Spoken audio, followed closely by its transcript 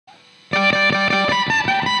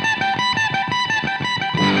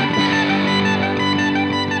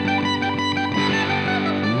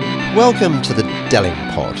Welcome to the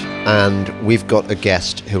Delingpole, and we've got a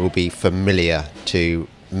guest who will be familiar to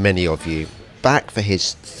many of you, back for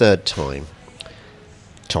his third time,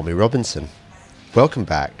 Tommy Robinson. Welcome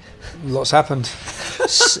back. Lots happened.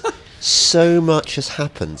 So much has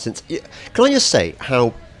happened since. Can I just say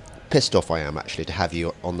how pissed off I am actually to have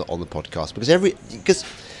you on the podcast, because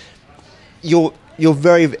you're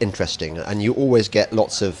very interesting and you always get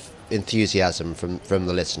lots of enthusiasm from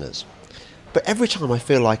the listeners. But every time I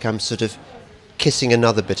feel like I'm sort of kissing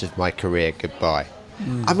another bit of my career goodbye.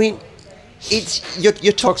 I mean,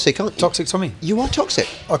 you're toxic, aren't you? Toxic Tommy. You are toxic.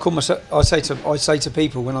 I call myself. I say to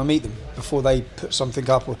people when I meet them before they put something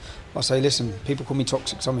up, I say, listen, people call me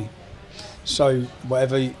Toxic Tommy. So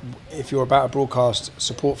if you're about to broadcast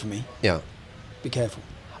support for me, yeah, be careful.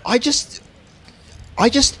 I just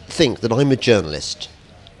think that I'm a journalist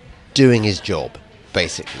doing his job,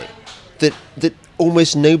 basically. That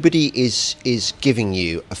almost nobody is giving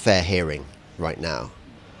you a fair hearing right now,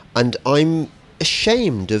 and I'm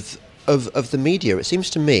ashamed of the media. It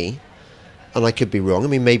seems to me, and I could be wrong, I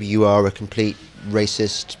mean maybe you are a complete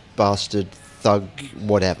racist bastard, thug,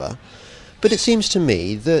 whatever, but it seems to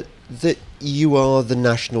me that you are the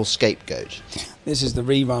national scapegoat. This is the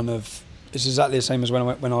rerun of. It's exactly the same as when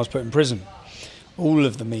I was put in prison. All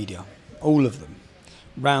of the media, all of them,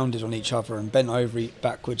 rounded on each other and bent over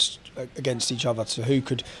backwards against each other to who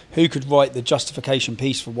could write the justification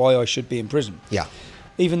piece for why I should be in prison. Yeah.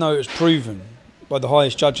 Even though it was proven by the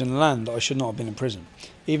highest judge in the land that I should not have been in prison.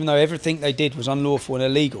 Even though everything they did was unlawful and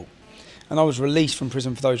illegal. And I was released from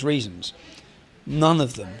prison for those reasons. None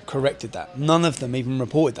of them corrected that. None of them even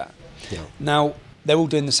reported that. Yeah. Now, they're all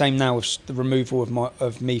doing the same now with the removal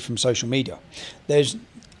of me from social media. There's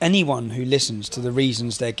anyone who listens to the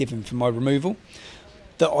reasons they're given for my removal,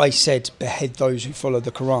 that I said behead those who follow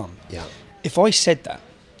the Quran. Yeah. If I said that,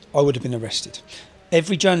 I would have been arrested.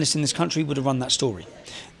 Every journalist in this country would have run that story.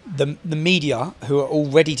 The media, who are all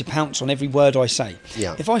ready to pounce on every word I say.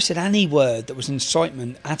 Yeah. If I said any word that was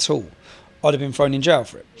incitement at all, I'd have been thrown in jail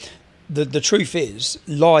for it. The truth is,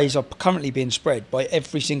 lies are currently being spread by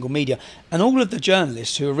every single media, and all of the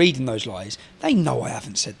journalists who are reading those lies, they know I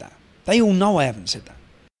haven't said that. They all know I haven't said that.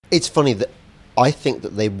 It's funny that I think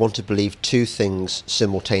that they want to believe two things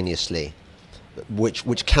simultaneously,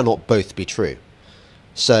 which cannot both be true.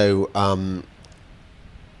 So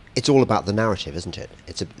it's all about the narrative, isn't it?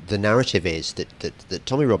 The narrative is that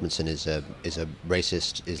Tommy Robinson is a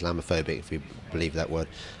racist, Islamophobic, if you believe that word,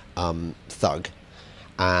 thug,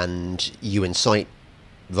 and you incite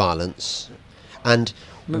violence. And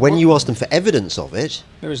when you ask them for evidence of it,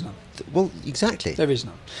 there is none. Well, exactly. There is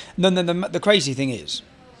none. Then the crazy thing is,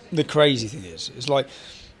 it's like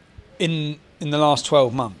in the last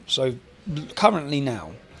 12 months, so currently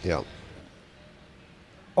now, yeah,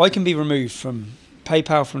 I can be removed from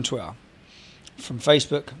PayPal, from Twitter, from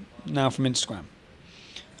Facebook, now from Instagram.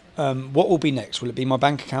 What will be next? Will it be my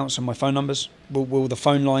bank accounts and my phone numbers? Will the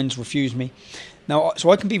phone lines refuse me? Now, so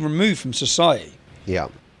I can be removed from society. Yeah.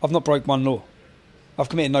 I've not broke one law. I've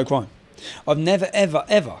committed no crime. I've never, ever,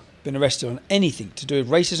 ever been arrested on anything to do with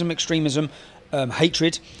racism, extremism,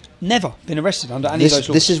 hatred. Never been arrested under any of those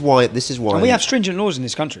laws. This is why. And we have stringent laws in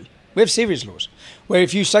this country. We have serious laws where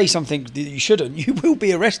if you say something that you shouldn't, you will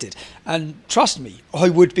be arrested. And trust me, I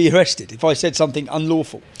would be arrested if I said something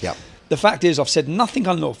unlawful. Yeah. The fact is, I've said nothing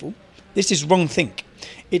unlawful. This is wrong think.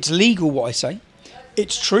 It's legal what I say.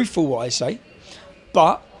 It's truthful what I say.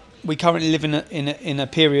 But we currently live in a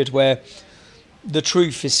period where the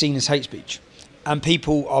truth is seen as hate speech, and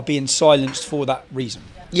people are being silenced for that reason.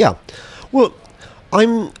 Yeah. Well,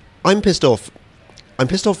 I'm pissed off. I'm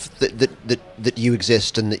pissed off that you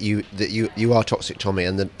exist and that you are Toxic Tommy,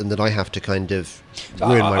 and that I have to kind of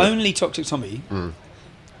ruin my... Only Toxic Tommy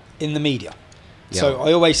in the media. Yeah. So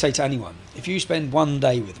I always say to anyone, if you spend one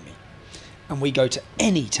day with me and we go to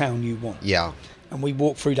any town you want, yeah, and we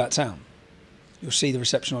walk through that town, you'll see the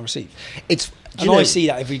reception I receive. I see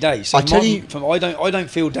that every day. So I don't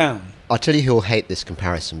feel down. I'll tell you who'll hate this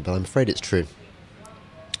comparison, but I'm afraid it's true.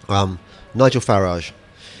 Nigel Farage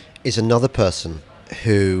is another person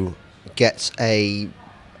who gets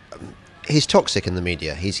he's toxic in the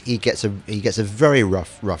media. He gets a very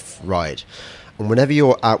rough ride. And whenever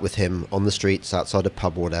you're out with him on the streets, outside a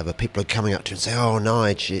pub or whatever, people are coming up to him and say, "Oh,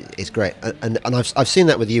 Nigel, it's great." And I've seen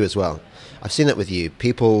that with you as well. I've seen that with you.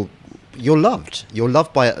 People, you're loved. You're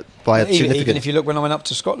loved by a significant... Even if you look when I went up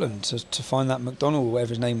to Scotland to find that McDonald, or whatever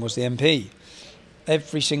his name was, the MP,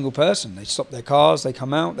 every single person, they stop their cars, they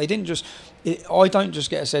come out. They didn't just... I don't just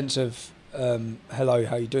get a sense of, hello,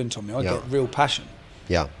 how you doing, Tommy? I get real passion.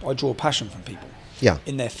 Yeah. I draw passion from people. Yeah.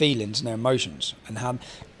 in their feelings and their emotions,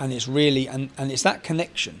 and it's really and it's that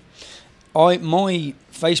connection. My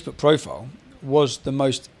Facebook profile was the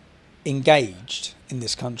most engaged in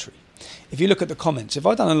this country. If you look at the comments, if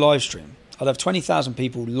I'd done a live stream, I'd have 20,000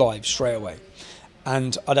 people live straight away,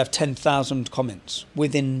 and I'd have 10,000 comments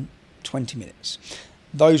within 20 minutes.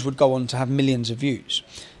 Those would go on to have millions of views.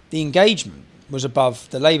 The engagement was above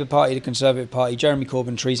the Labour Party, the Conservative Party, Jeremy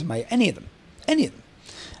Corbyn, Theresa May, any of them.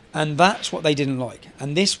 And that's what they didn't like.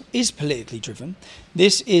 And this is politically driven.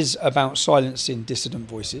 This is about silencing dissident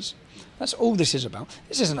voices. That's all this is about.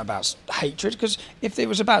 This isn't about hatred, because if it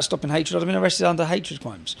was about stopping hatred, I'd have been arrested under hatred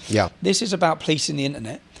crimes. Yeah. This is about policing the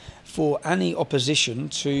internet for any opposition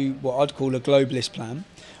to what I'd call a globalist plan,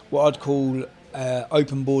 what I'd call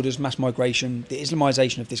open borders, mass migration, the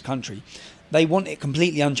Islamisation of this country. They want it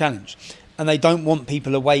completely unchallenged. And they don't want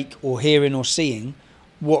people awake or hearing or seeing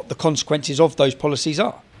what the consequences of those policies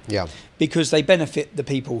are. Yeah. Because they benefit the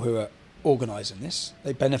people who are organising this.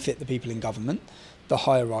 They benefit the people in government, the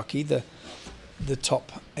hierarchy, the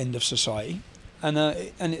top end of society, and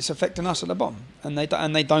it's affecting us at the bottom. And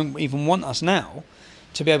they don't even want us now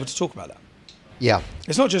to be able to talk about that. Yeah.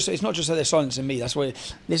 It's not just that they're silencing me. That's why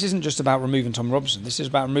this isn't just about removing Tom Robinson. This is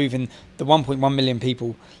about removing the 1.1 million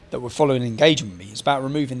people that were following and engaging with me. It's about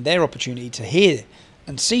removing their opportunity to hear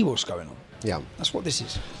and see what's going on. Yeah. That's what this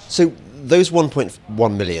is. So those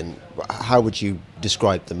 1.1 million, how would you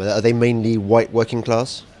describe them? Are they mainly white working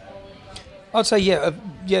class? I'd say, yeah,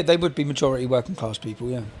 they would be majority working class people,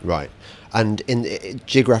 yeah. Right. And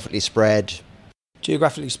geographically spread?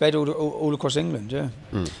 Geographically spread all across England, yeah.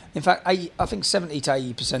 Mm. In fact, I think 70 to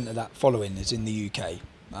 80% of that following is in the UK.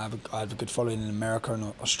 I have a good following in America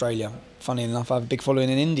and Australia. Funny enough, I have a big following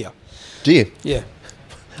in India. Do you? Yeah.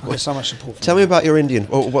 I get so much support from Tell me about your Indian.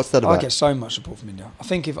 What's that about? I get so much support from India. I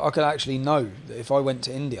think if I could actually know that if I went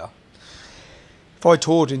to India, if I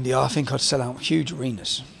toured India, I think I'd sell out huge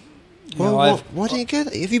arenas. Why didn't you go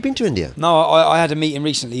there? Have you been to India? No, I had a meeting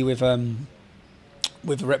recently with a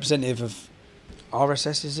representative of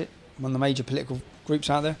RSS, is it? One of the major political groups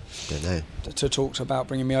out there. Don't know. To talk about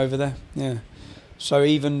bringing me over there. Yeah. So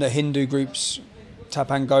even the Hindu groups,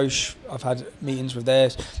 Tapan Ghosh, I've had meetings with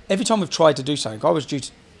theirs. Every time we've tried to do something, I was due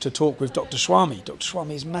to talk with Dr. Swami. Dr.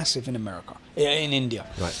 Swami is massive in America, in India.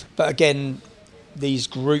 Right. But again, these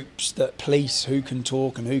groups that police who can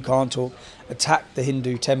talk and who can't talk attacked the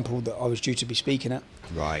Hindu temple that I was due to be speaking at.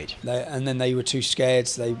 Right. And then they were too scared,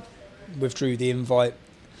 so they withdrew the invite.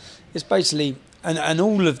 It's basically, and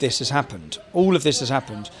all of this has happened. All of this has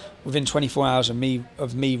happened within 24 hours of me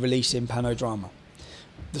releasing Panodrama.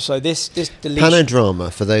 So this deletion.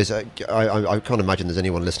 Panodrama, for those, I can't imagine there's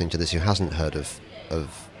anyone listening to this who hasn't heard of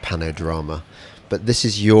Panodrama, but this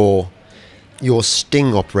is your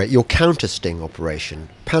counter sting operation.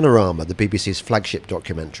 Panorama, the BBC's flagship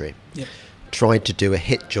documentary, Yep. tried to do a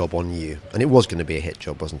hit job on you, and it was going to be a hit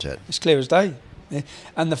job, wasn't it? It's clear as day. Yeah.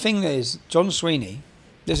 And the thing is, John Sweeney,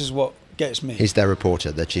 this is what gets me. He's their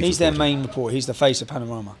reporter, their chief. He's reporter. their main reporter. He's the face of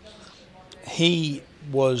Panorama. He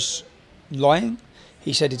was lying.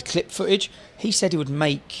 He said he'd clip footage. He said he would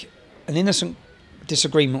make an innocent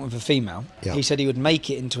disagreement with a female. Yeah. He said he would make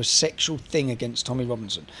it into a sexual thing against Tommy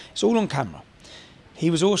Robinson. It's all on camera. He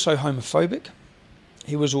was also homophobic.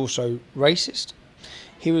 He was also racist.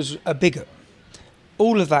 He was a bigot.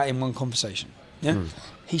 All of that in one conversation. Yeah. Mm.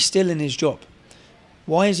 He's still in his job.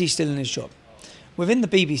 Why is he still in his job? Within the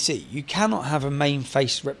BBC, you cannot have a main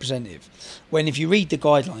face representative when, if you read the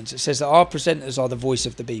guidelines, it says that our presenters are the voice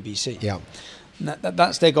of the BBC. Yeah.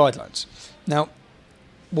 That's their guidelines. Now,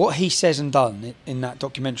 what he says and done in that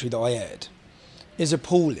documentary that I aired is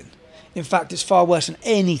appalling. In fact, it's far worse than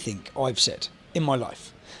anything I've said in my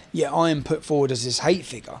life. Yet I am put forward as this hate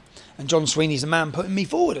figure, and John Sweeney's the man putting me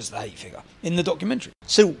forward as the hate figure in the documentary.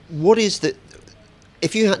 So what is the...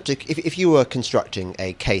 If you were constructing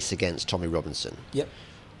a case against Tommy Robinson, Yep.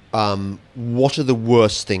 What are the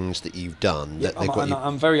worst things that you've done? Yeah,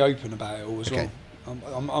 I'm very open about it all as Okay. well.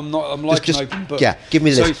 I'm like an open book. Yeah, give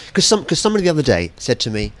me the So- list. Because somebody the other day said to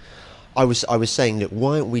me, I was saying that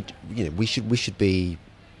why aren't we? We should be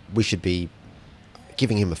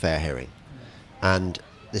giving him a fair hearing, and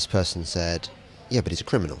this person said, yeah, but he's a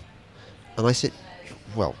criminal, and I said,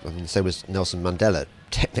 well, I mean, so was Nelson Mandela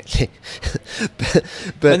technically, but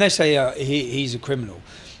when they say he's a criminal,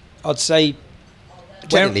 I'd say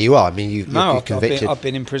technically you are. I mean, you're convicted. I've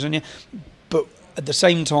been in prison, yeah, but at the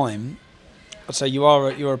same time, I'd say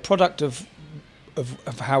you're a product of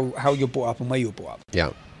how you're brought up and where you're brought up.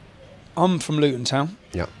 Yeah. I'm from Luton Town.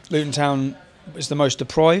 Yeah. Luton Town is the most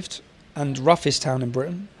deprived and roughest town in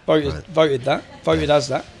Britain. Voted as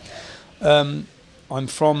that. I'm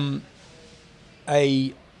from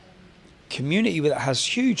a community that has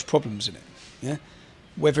huge problems in it. Yeah,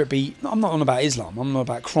 whether it be, I'm not on about Islam. I'm not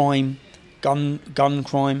about crime, gun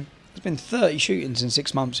crime. There's been 30 shootings in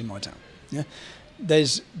 6 months in my town. Yeah,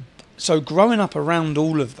 so growing up around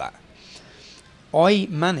all of that, I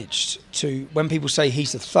managed to, when people say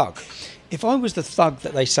he's a thug, if I was the thug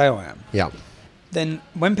that they say I am, Yeah. then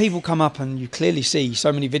when people come up and you clearly see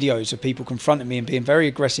so many videos of people confronting me and being very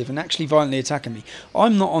aggressive and actually violently attacking me,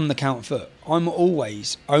 I'm not on the count foot. I'm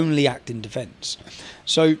always only act in defence.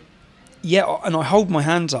 So, yeah, and I hold my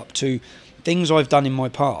hands up to things I've done in my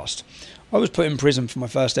past. I was put in prison for my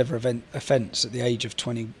first ever offence at the age of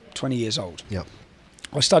 20 years old. Yeah.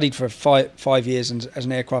 I studied for 5 years as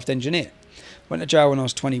an aircraft engineer. Went to jail when I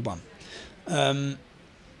was 21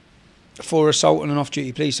 for assault on an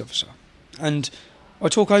off-duty police officer. And I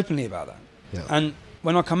talk openly about that. Yeah. And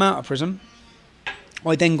when I come out of prison,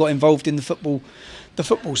 I then got involved in the football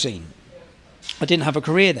scene. I didn't have a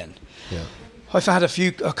career then. Yeah. I've had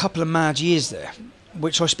a couple of mad years there,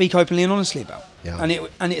 which I speak openly and honestly about. Yeah.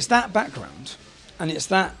 And it's that background,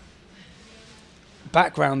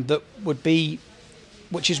 that would be,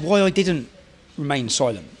 which is why I didn't remain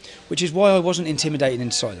silent, which is why I wasn't intimidated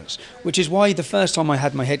into silence, which is why the first time I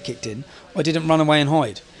had my head kicked in, I didn't run away and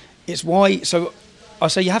hide. It's why, so I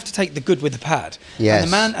say you have to take the good with the bad.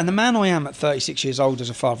 Yes. And the man I am at 36 years old as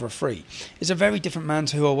a father of three is a very different man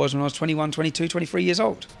to who I was when I was 21, 22, 23 years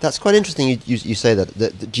old. That's quite interesting. You say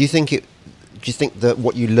that. Do you think that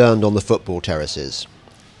what you learned on the football terraces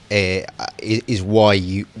is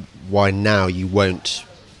why now you won't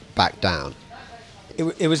back down?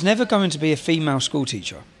 It was never going to be a female school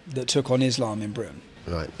teacher that took on Islam in Britain.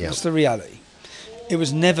 Right. Yeah. That's the reality. It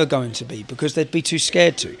was never going to be, because they'd be too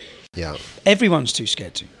scared to. Yeah. Everyone's too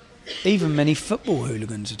scared to. Even many football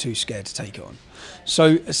hooligans are too scared to take it on.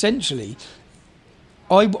 So essentially,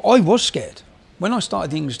 I was scared. When I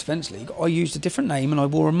started the English Defence League, I used a different name and I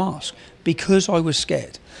wore a mask because I was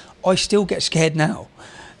scared. I still get scared now.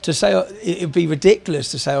 To say it would be ridiculous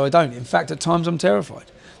to say I don't. In fact, at times I'm terrified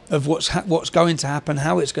of what's going to happen,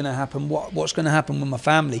 how it's going to happen, what's going to happen with my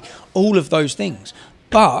family, all of those things.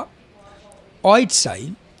 But I'd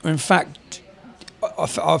say, in fact,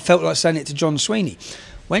 I felt like saying it to John Sweeney.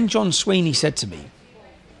 When John Sweeney said to me,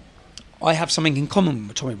 I have something in common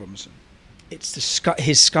with Tommy Robinson. It's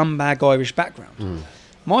his scumbag Irish background. Mm.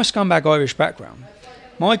 My scumbag Irish background,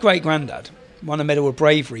 my great-granddad won a Medal of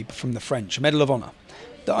Bravery from the French, a Medal of Honour,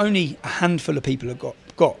 that only a handful of people have got.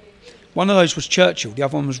 One of those was Churchill, the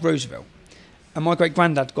other one was Roosevelt. And my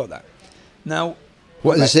great-granddad got that. Now...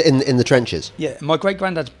 What is it, in the trenches? Yeah, my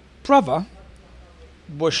great-granddad's brother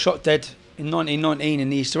was shot dead in 1919 in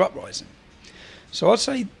the Easter Uprising. So I'd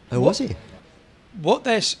say... Oh, was he?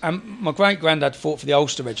 My great-granddad fought for the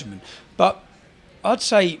Ulster Regiment. But I'd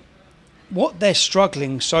say what they're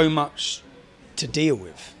struggling so much to deal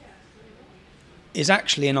with is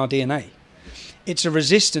actually in our DNA. It's a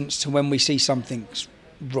resistance to when we see something's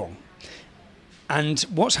wrong. And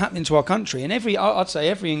what's happening to our country, and I'd say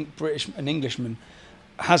every British and Englishman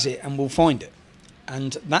has it and will find it.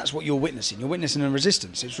 And that's what you're witnessing. You're witnessing a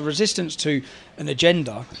resistance. It's a resistance to an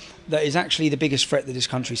agenda that is actually the biggest threat that this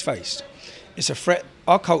country's faced. It's a threat.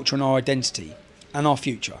 Our culture and our identity and our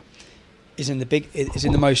future is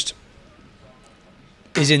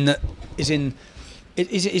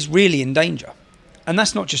really in danger. And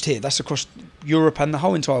that's not just here. That's across Europe and the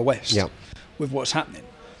whole entire West. Yeah. With what's happening.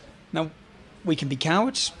 Now, we can be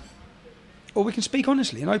cowards, or we can speak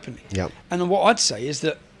honestly and openly. Yeah. And what I'd say is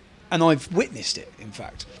that, and I've witnessed it, in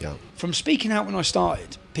fact, from speaking out when I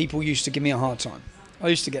started, people used to give me a hard time. I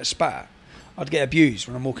used to get spat at. I'd get abused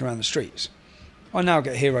when I'm walking around the streets. I now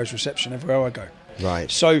get hero's reception everywhere I go.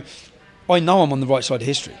 Right. So I know I'm on the right side of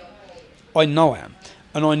history. I know I am.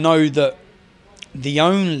 And I know that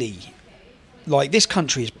this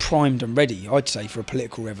country is primed and ready, I'd say, for a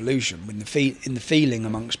political revolution in the feeling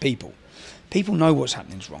amongst people. People know what's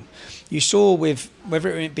happening is wrong. You saw whether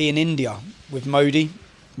it be in India with Modi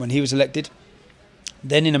when he was elected,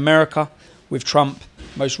 then in America with Trump,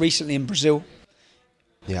 most recently in Brazil.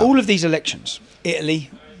 Yeah. All of these elections,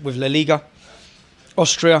 Italy with La Liga,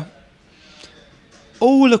 Austria,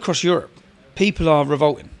 all across Europe, people are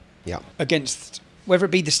revolting against, whether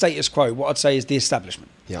it be the status quo, what I'd say is the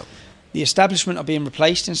establishment. Yeah. The establishment are being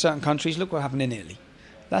replaced in certain countries. Look what happened in Italy.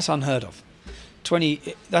 That's unheard of.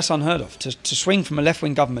 That's unheard of. To swing from a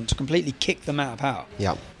left-wing government to completely kick them out of power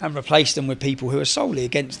and replace them with people who are solely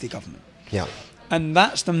against the government. Yeah. And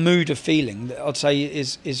that's the mood of feeling that I'd say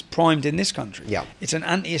is primed in this country. Yeah. It's an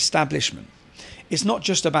anti-establishment. It's not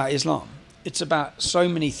just about Islam. It's about so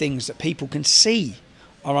many things that people can see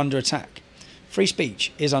are under attack. free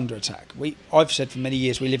speech is under attack. I've said for many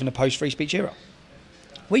years we live in a post-free speech era.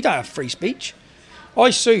 We don't have free speech. I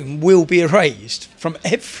soon will be erased from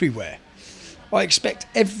everywhere. I expect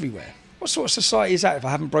everywhere. What sort of society is that if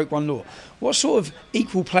I haven't broke one law? What sort of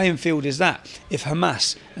equal playing field is that if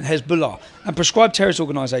Hamas and Hezbollah and prescribed terrorist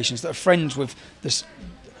organisations that are friends with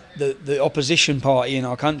the opposition party in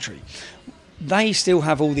our country, they still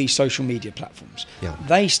have all these social media platforms. Yeah.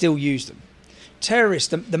 They still use them. Terrorists,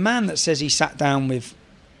 the man that says he sat down with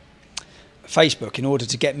Facebook in order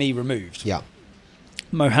to get me removed, Yeah.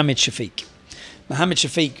 Mohammed Shafiq. Mohammed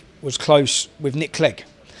Shafiq was close with Nick Clegg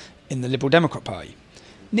in the Liberal Democrat Party.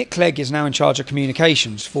 Nick Clegg is now in charge of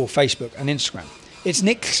communications for Facebook and Instagram.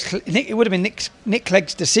 It would have been Nick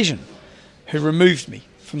Clegg's decision who removed me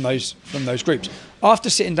from those groups after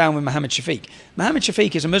sitting down with Mohammed Shafiq. Mohammed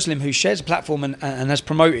Shafiq is a Muslim who shares a platform and has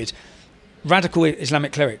promoted radical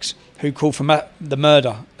Islamic clerics who call for the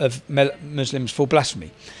murder of Muslims for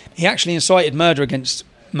blasphemy. He actually incited murder against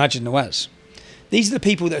Majid Nawaz. These are the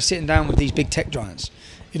people that are sitting down with these big tech giants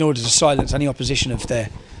in order to silence any opposition of their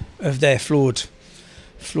flawed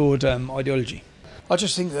ideology. I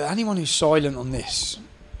just think that anyone who's silent on this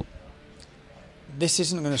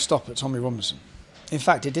isn't going to stop at Tommy Robinson. In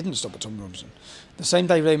fact, it didn't stop at Tommy Robinson. The same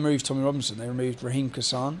day they removed Tommy Robinson, they removed Raheem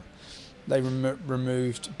Kassan. They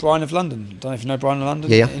removed Brian of London. I don't know if you know Brian of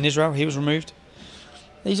London in Israel. He was removed.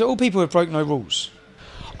 These are all people who have broken no rules.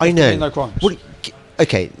 I know. No crimes. Well,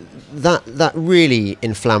 okay, that really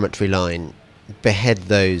inflammatory line, behead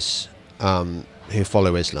those who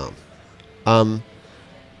follow Islam.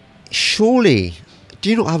 Surely, do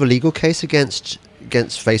you not have a legal case against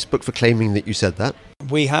Facebook for claiming that you said that?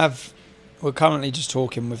 We're currently just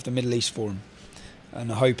talking with the Middle East Forum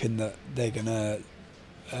and hoping that they're going to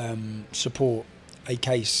support a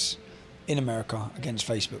case in America against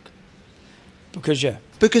Facebook. Because look,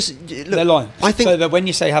 they're lying. I think so that when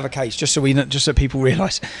you say have a case, just so people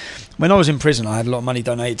realise, when I was in prison, I had a lot of money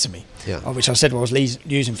donated to me, which I said I was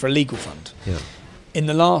using for a legal fund. Yeah. In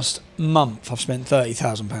the last month, I've spent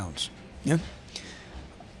 £30,000. Yeah.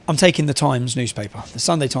 I'm taking the Times newspaper, the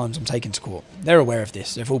Sunday Times. I'm taking to court. They're aware of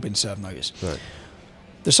this. They've all been served notice. Right.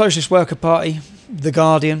 The Socialist Worker Party, the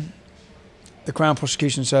Guardian, the Crown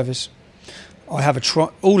Prosecution Service. I have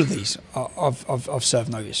all of these. I've served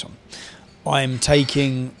notice on. I'm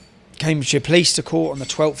taking Cambridgeshire Police to court on the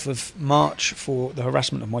 12th of March for the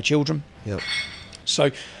harassment of my children. Yeah.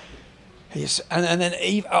 So, yes, and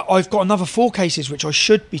then I've got another 4 cases which I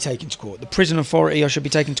should be taking to court. The Prison Authority I should be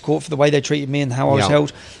taking to court for the way they treated me and how I was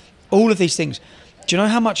held. All of these things. Do you know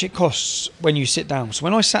how much it costs when you sit down? So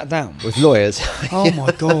when I sat down with lawyers, oh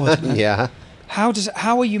my God, man. Yeah.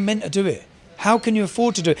 How are you meant to do it? How can you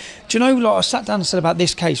afford to do it? Do you know, like, I sat down and said about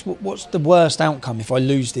this case, what's the worst outcome if I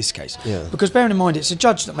lose this case? Yeah. Because bearing in mind, it's a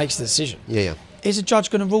judge that makes the decision. Yeah. Is a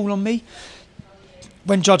judge going to rule on me?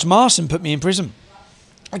 When Judge Marson put me in prison,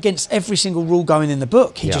 against every single rule going in the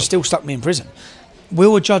book, he just still stuck me in prison.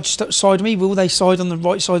 Will a judge side me? Will they side on the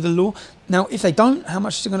right side of the law? Now, if they don't, how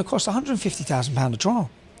much is it going to cost? £150,000 a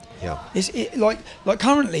trial. Yeah. Is it like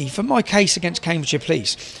currently, for my case against Cambridgeshire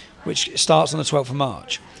Police, which starts on the 12th of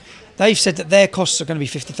March, they've said that their costs are going to be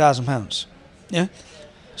 £50,000. Yeah.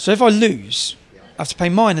 So if I lose, I have to pay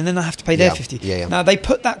mine, and then I have to pay their 50. Yeah. Now they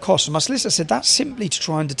put that cost, and my solicitor said that's simply to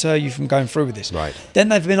try and deter you from going through with this. Right. Then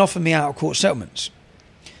they've been offering me out of court settlements.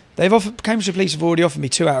 Cambridgeshire Police have already offered me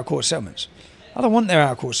 2 out of court settlements. I don't want their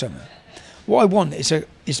out of court settlement. What I want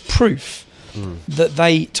is proof that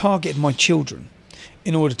they targeted my children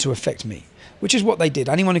in order to affect me, which is what they did.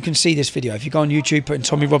 Anyone who can see this video, if you go on YouTube, put in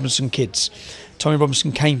Tommy Robinson Kids, Tommy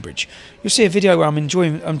Robinson Cambridge, you'll see a video where I'm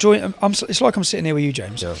enjoying. It's like I'm sitting here with you,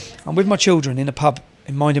 James. Yeah. I'm with my children in a pub,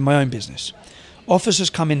 minding my own business. Officers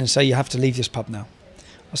come in and say, you have to leave this pub now.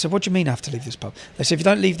 I said, what do you mean I have to leave this pub? They said, if you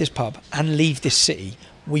don't leave this pub and leave this city,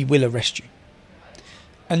 we will arrest you.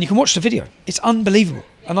 And you can watch the video. It's unbelievable.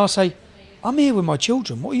 And I say, I'm here with my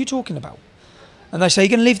children. What are you talking about? And they say, are you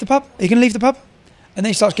going to leave the pub? Are you going to leave the pub? And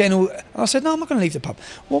then he starts getting all... And I said, no, I'm not going to leave the pub.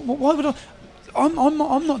 Why would I... I'm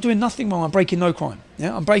not doing nothing wrong. I'm breaking no crime.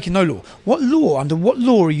 Yeah, I'm breaking no law. Under what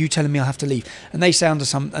law are you telling me I have to leave? And they say and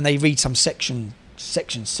they read some section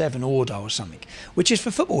 7 order or something, which is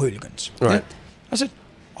for football hooligans. Right. Yeah? I said,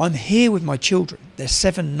 I'm here with my children. They're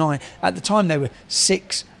 7, 9. At the time, they were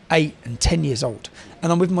 6, 8 and 10 years old.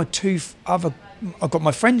 And I'm with my I've got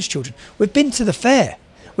my friends' children. We've been to the fair.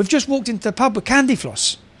 We've just walked into the pub with candy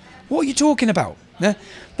floss. What are you talking about? Yeah?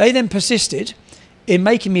 They then persisted in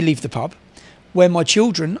making me leave the pub where my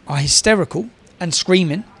children are hysterical and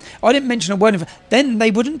screaming. I didn't mention a word of it. Then they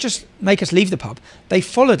wouldn't just make us leave the pub. They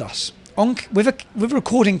followed us with a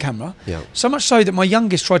recording camera. Yeah. So much so that my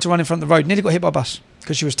youngest tried to run in front of the road, nearly got hit by a bus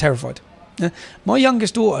because she was terrified. Yeah? My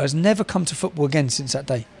youngest daughter has never come to football again since that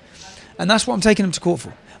day, and that's what I'm taking them to court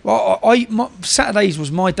for. Well, Saturdays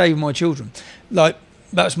was my day with my children. Like,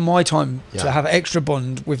 that's my time to have an extra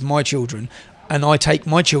bond with my children, and I take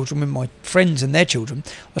my children with my friends and their children.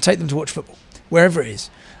 I take them to watch football wherever it is.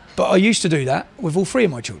 But I used to do that with all three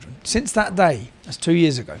of my children. Since that day, that's 2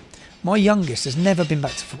 years ago, my youngest has never been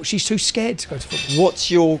back to football. She's too scared to go to football. What's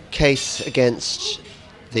your case against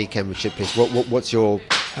the Cambridgeshire police? What's your...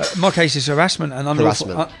 my case is harassment and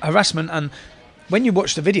unlawful harassment. And when you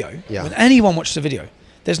watch the video, when anyone watches the video,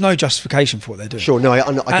 there's no justification for what they're doing. Sure, no, I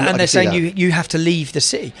can and they're saying you have to leave the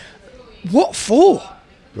city. What for?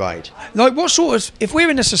 Right. Like, what sort of... If we're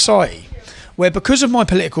in a society where, because of my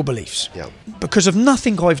political beliefs, because of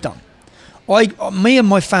nothing I've done, me and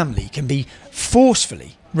my family can be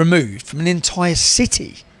forcefully removed from an entire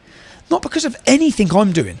city, not because of anything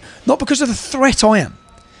I'm doing, not because of the threat I am,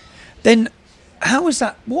 then how is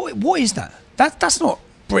that? What is that? That's not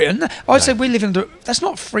Britain. I'd say we live in... That's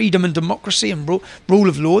not freedom and democracy and rule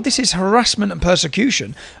of law. This is harassment and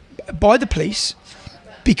persecution by the police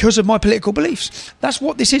because of my political beliefs. That's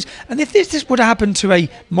what this is. And if this would have happened to a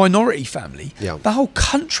minority family, the whole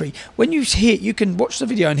country, when you can watch the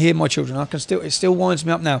video and hear my children, it still winds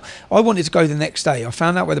me up now. I wanted to go the next day. I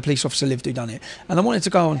found out where the police officer lived who done it, and I wanted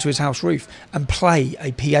to go onto his house roof and play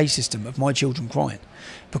a PA system of my children crying,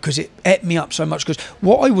 because it ate me up so much. Because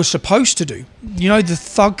what I was supposed to do, you know, the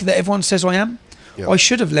thug that everyone says I am, I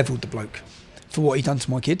should have levelled the bloke for what he done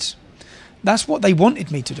to my kids. That's what they wanted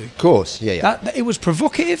me to do. Of course, That it was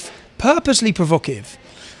provocative, purposely provocative.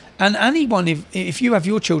 And anyone, if you have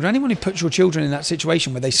your children, anyone who puts your children in that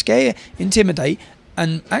situation where they scare, intimidate,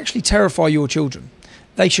 and actually terrify your children,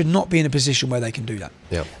 they should not be in a position where they can do that.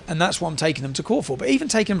 Yeah. And that's what I'm taking them to court for. But even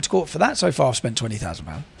taking them to court for that so far, I've spent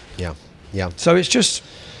 £20,000. Yeah. So it's just...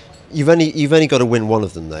 You've only got to win one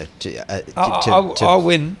of them, though. I'll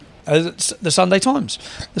win. The Sunday Times.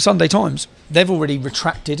 The Sunday Times, they've already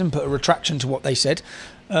retracted and put a retraction to what they said.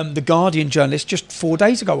 The Guardian journalist, just 4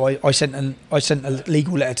 days ago, I sent a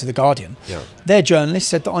legal letter to the Guardian. Their journalist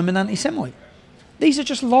said that I'm an anti-Semite. These are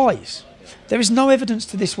just lies. There is no evidence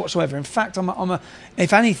to this whatsoever. In fact,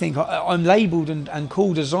 if anything, I'm labelled and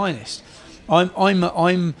called a Zionist. I'm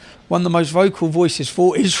one of the most vocal voices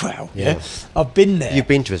for Israel. Yeah, I've been there. You've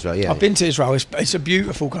been to Israel, yeah. I've been to Israel. It's a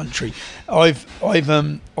beautiful country. I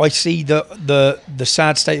see the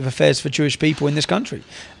sad state of affairs for Jewish people in this country,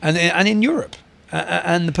 and in Europe,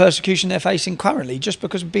 and the persecution they're facing currently just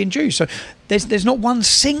because of being Jews. So there's not one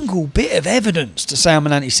single bit of evidence to say I'm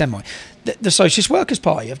an anti-Semite. The Socialist Workers'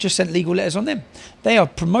 Party, I've just sent legal letters on them. They are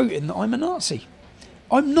promoting that I'm a Nazi.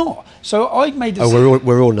 I'm not. So I made this...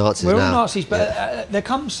 we're all Nazis now. We're all Nazis, but there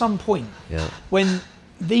comes some point when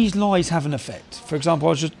these lies have an effect. For example,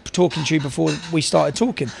 I was just talking to you before we started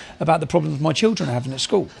talking about the problems my children are having at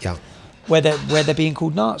school. Yeah. Where they're being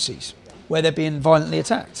called Nazis, where they're being violently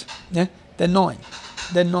attacked. Yeah, they're 9.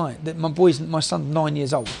 My son's 9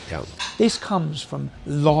 years old. Yeah. This comes from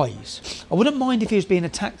lies. I wouldn't mind if he was being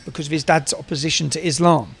attacked because of his dad's opposition to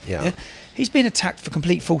Islam. Yeah. He's being attacked for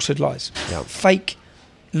complete falsehood lies. Yeah. Fake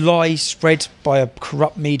lies spread by a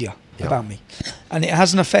corrupt media about me, and it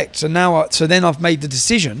has an effect. So then I've made the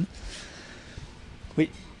decision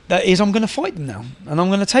that is I'm going to fight them now, and I'm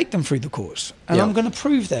going to take them through the courts, and I'm going to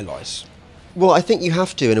prove their lies. Well, I think you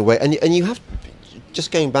have to, in a way, and you have,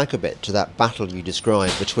 just going back a bit to that battle you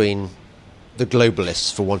described between the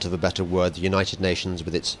globalists, for want of a better word, the United Nations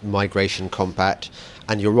with its migration compact,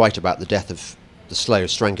 and you're right about the death of the slow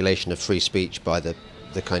strangulation of free speech by the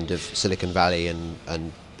kind of Silicon Valley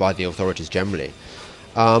and by the authorities generally.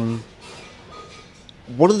 One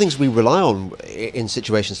of the things we rely on in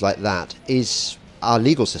situations like that is our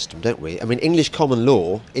legal system, don't we? I mean, English common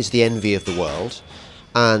law is the envy of the world,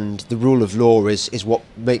 and the rule of law is what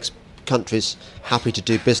makes countries happy to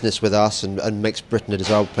do business with us and makes Britain a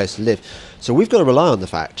desirable place to live. So we've got to rely on the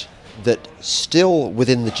fact that still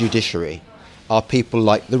within the judiciary are people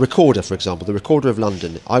like the Recorder, for example, the Recorder of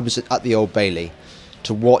London. I was at the Old Bailey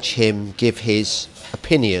to watch him give his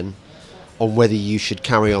opinion on whether you should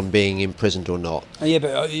carry on being imprisoned or not. Yeah,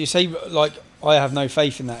 but you say, like, I have no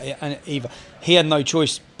faith in that either. He had no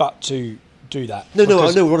choice but to do that. No,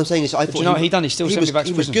 I know what I'm saying is I thought... Do you know what he done? He still sent me back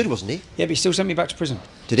to prison. He was good, wasn't he? Yeah, but he still sent me back to prison.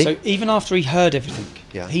 Did he? So even after he heard everything,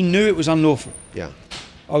 he knew it was unlawful. Yeah.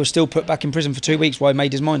 I was still put back in prison for 2 weeks while he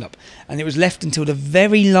made his mind up. And it was left until the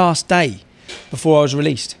very last day before I was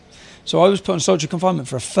released. So I was put on solitary confinement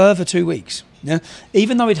for a further 2 weeks. Yeah,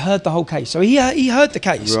 even though he'd heard the whole case. So he heard the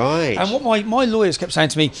case. Right. And what my lawyers kept saying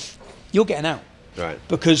to me, you're getting out. Right.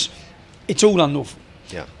 Because It's all unlawful.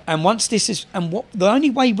 Yeah. And once this is, and what the only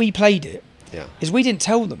way we played it is we didn't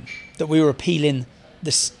tell them that we were appealing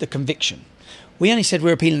the conviction. We only said we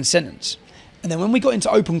were appealing the sentence. And then when we got into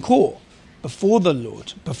open court before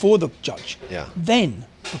the judge, then,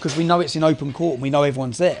 because we know it's in open court and we know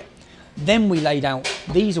everyone's there, then we laid out,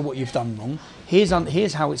 these are what you've done wrong. Here's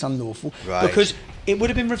how it's unlawful. Right. Because it would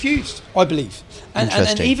have been refused, I believe.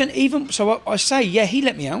 And even so, I say, he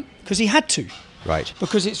let me out because he had to. Right.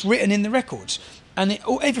 Because it's written in the records, and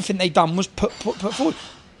everything they'd done was put forward.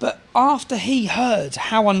 But after he heard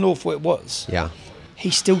how unlawful it was, he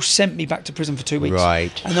still sent me back to prison for 2 weeks.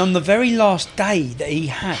 Right. And on the very last day that he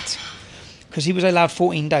had, because he was allowed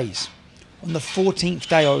 14 days, on the 14th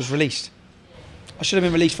day I was released. I should have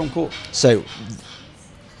been released from court. So,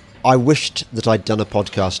 I wished that I'd done a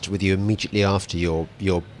podcast with you immediately after your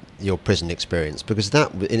prison experience, because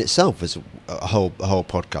that in itself was a whole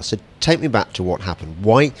podcast. So take me back to what happened.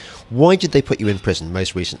 Why did they put you in prison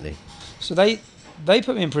most recently? So they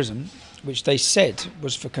put me in prison, which they said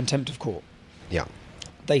was for contempt of court. Yeah.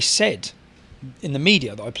 They said in the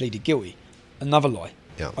media that I pleaded guilty. Another lie.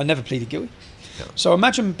 Yeah. I never pleaded guilty. Yeah. So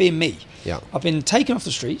imagine being me. Yeah. I've been taken off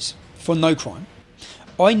the streets for no crime.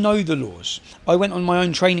 I know the laws. I went on my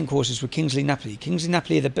own training courses with Kingsley Napoli. Kingsley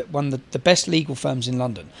Napoli are one of the best legal firms in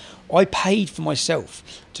London. I paid for myself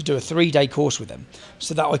to do a 3-day course with them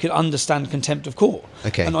so that I could understand contempt of court.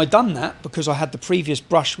 Okay. And I'd done that because I had the previous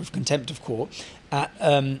brush with contempt of court at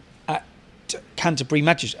Canterbury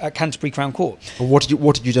Crown Court. And what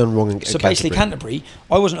did you done wrong in Canterbury? So basically, Canterbury,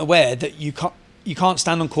 I wasn't aware that you can't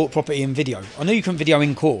stand on court property in video. I know you can video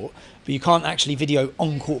in court, but you can't actually video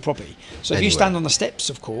on court property. So if you stand on the steps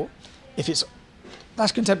of court,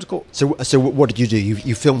 that's contempt of court. So what did you do?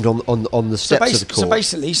 You filmed on the steps of the court. So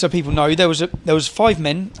basically, so people know, there was 5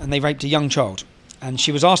 men and they raped a young child, and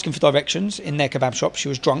she was asking for directions in their kebab shop. She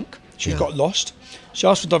was drunk. She got lost. She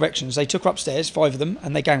asked for directions. They took her upstairs, 5 of them,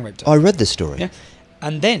 and they gang raped her. I read this story. Yeah,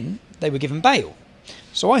 and then they were given bail.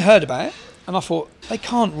 So I heard about it, and I thought they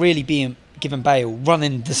can't really be given bail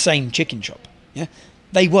running the same chicken shop. Yeah,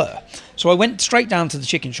 they were. So I went straight down to the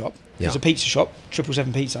chicken shop. There's a pizza shop,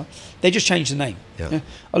 777 Pizza. They just changed the name. Yeah.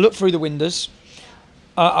 I looked through the windows.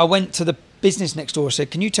 I went to the business next door. I said,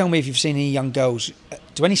 "Can you tell me if you've seen any young girls?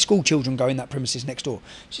 Do any school children go in that premises next door?"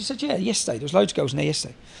 She said, "Yeah, yesterday. There was loads of girls in there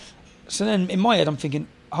yesterday." So then in my head, I'm thinking,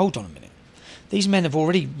 hold on a minute. These men have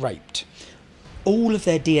already raped. All of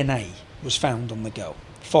their DNA was found on the girl.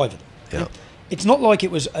 5 of them. Yeah. It's not like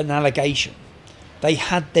it was an allegation. They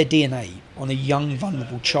had their DNA on a young,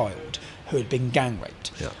 vulnerable child who had been gang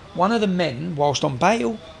raped. Yeah. One of the men, whilst on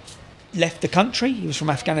bail, left the country. He was from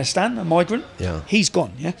Afghanistan, a migrant. Yeah. He's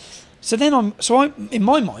gone. Yeah. So then I'm in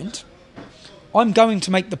my mind, I'm going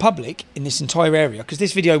to make the public in this entire area, because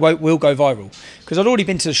this video will go viral, because I'd already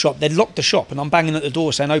been to the shop. They'd locked the shop, and I'm banging at the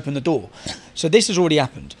door saying, "Open the door." So this has already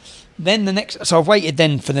happened. Then so I've waited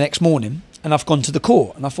then for the next morning, and I've gone to the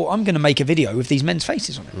court, and I thought, I'm going to make a video with these men's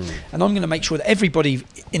faces on it, and I'm going to make sure that everybody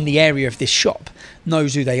in the area of this shop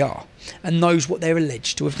knows who they are and knows what they're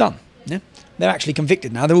alleged to have done. Yeah? They're actually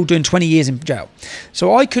convicted now. They're all doing 20 years in jail.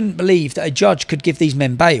 So I couldn't believe that a judge could give these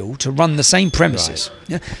men bail to run the same premises. Right.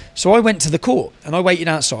 Yeah? So I went to the court and I waited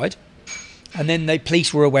outside, and then the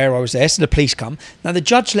police were aware I was there, so the police come. Now the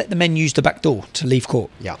judge let the men use the back door to leave court,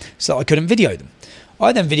 so that I couldn't video them.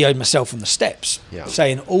 I then videoed myself on the steps,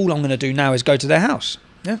 saying all I'm going to do now is go to their house.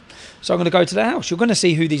 Yeah, so I'm going to go to their house. You're going to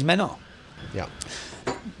see who these men are. Yeah.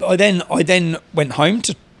 I then went home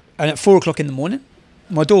and at 4 o'clock in the morning,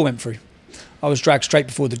 my door went through. I was dragged straight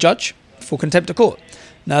before the judge for contempt of court.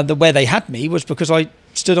 Now, where they had me was because I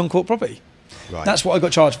stood on court property. Right. That's what I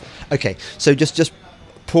got charged for. Okay, so just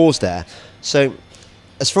pause there. So,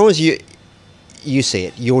 as far as you see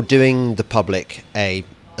it, you're doing the public a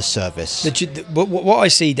service. What I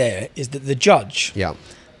see there is that the judge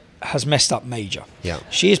has messed up major. Yeah.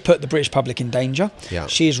 She has put the British public in danger. Yeah.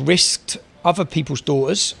 She has risked other people's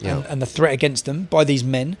daughters and the threat against them by these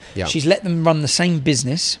men. Yeah. She's let them run the same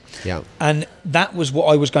business. Yeah. And that was what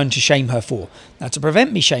I was going to shame her for. Now, to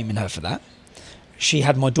prevent me shaming her for that, she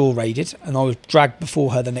had my door raided and I was dragged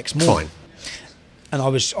before her the next morning. Fine. And I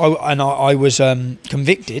was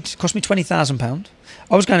convicted. It cost me £20,000.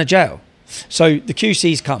 I was going to jail. So the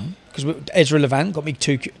QC's come, because Ezra Levant got me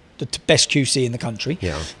the best QC in the country.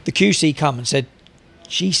 Yeah. The QC come and said,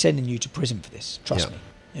 "She's sending you to prison for this. Trust me.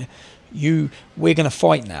 Yeah. We're going to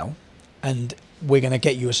fight now, and we're going to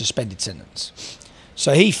get you a suspended sentence."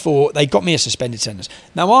 So he thought they got me a suspended sentence.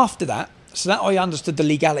 Now after that, so that I understood the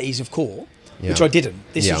legalities of court, which I didn't.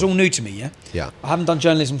 This was all new to me. Yeah. Yeah. I haven't done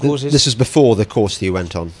journalism courses. This was before the course that you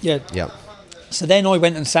went on. Yeah. Yeah. So then I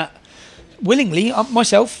went and sat willingly,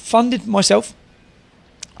 myself, funded myself.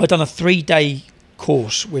 I'd done a 3-day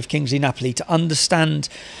course with Kingsley Napoli to understand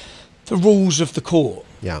the rules of the court.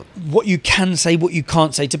 Yeah. What you can say, what you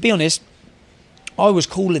can't say. To be honest, I was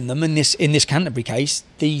calling them in this Canterbury case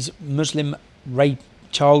these Muslim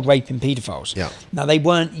child raping paedophiles. Yeah. Now they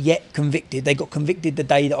weren't yet convicted. They got convicted the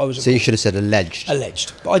day that I was. So you should have said alleged.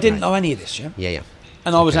 Alleged, but I didn't know any of this. Yeah. Yeah.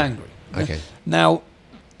 And I was angry. Okay. Now,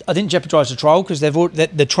 I didn't jeopardise the trial because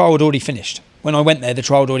the trial had already finished. When I went there, the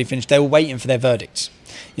trial had already finished. They were waiting for their verdicts.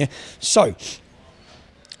 Yeah. So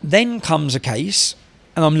then comes a case,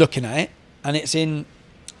 and I'm looking at it, and it's in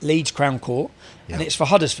Leeds Crown Court, and it's for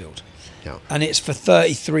Huddersfield. Yeah. And it's for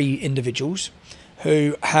 33 individuals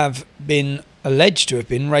who have been alleged to have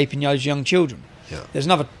been raping those young children. Yeah. There's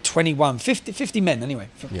another 50 men anyway,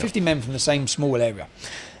 50 men from the same small area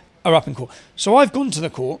are up in court. So I've gone to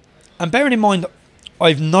the court, and bearing in mind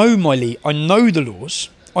I know the laws,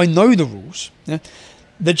 I know the rules. Yeah?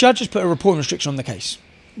 The judge has put a reporting restriction on the case,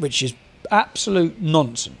 which is absolute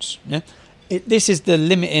nonsense. Yeah? This is the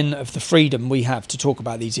limiting of the freedom we have to talk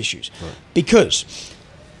about these issues. Right. Because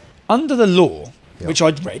under the law, which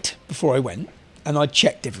I'd read before I went, and I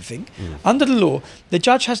checked everything, under the law, the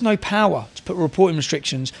judge has no power to put reporting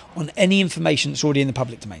restrictions on any information that's already in the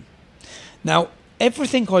public domain. Now,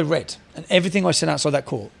 everything I read and everything I said outside that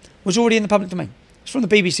court was already in the public domain. It's from the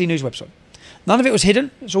BBC News website. None of it was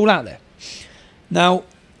hidden. It's all out there. Now,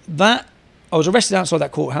 I was arrested outside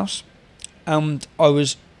that courthouse, and I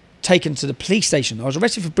was taken to the police station. I was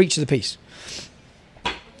arrested for breach of the peace.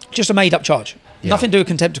 Just a made-up charge. Yeah. Nothing to do with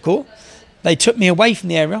contempt of court. They took me away from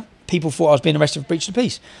the area. People thought I was being arrested for breach of the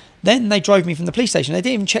peace. Then they drove me from the police station. They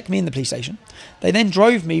didn't even check me in the police station. They then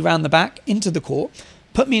drove me round the back into the court,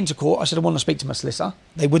 put me into court. I said I want to speak to my solicitor.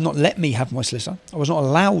 They would not let me have my solicitor. I was not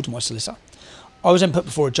allowed my solicitor. I was then put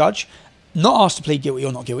before a judge, not asked to plead guilty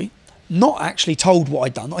or not guilty, not actually told what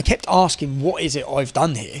I'd done. I kept asking, what is it I've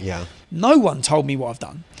done here? Yeah. No one told me what I've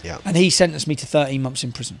done. Yeah. And he sentenced me to 13 months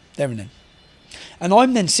in prison, there and then. And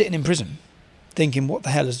I'm then sitting in prison thinking, what the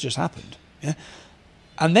hell has just happened? Yeah.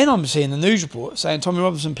 And then I'm seeing the news report saying Tommy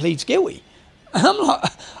Robinson pleads guilty. And I'm like,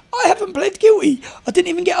 I haven't pled guilty. I didn't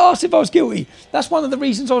even get asked if I was guilty. That's one of the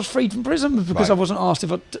reasons I was freed from prison, was because I wasn't asked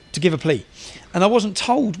to give a plea. And I wasn't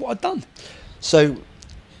told what I'd done. So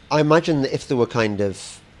I imagine that if there were kind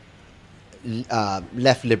of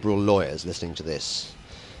left liberal lawyers listening to this,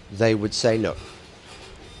 they would say, look,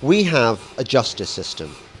 we have a justice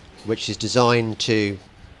system which is designed to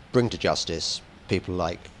bring to justice people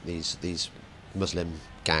like these Muslim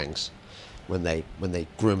gangs when they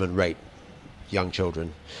groom and rape young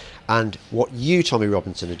children. And what you, Tommy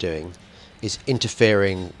Robinson, are doing is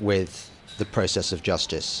interfering with the process of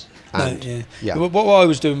justice. And, What I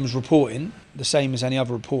was doing was reporting the same as any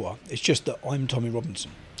other reporter. It's just that I'm Tommy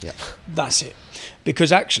Robinson. Yeah. That's it.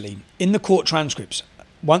 Because actually, in the court transcripts,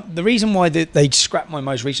 the reason why they scrapped my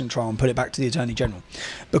most recent trial and put it back to the Attorney General,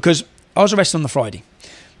 because I was arrested on the Friday.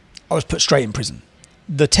 I was put straight in prison.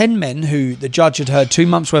 The 10 men who the judge had heard 2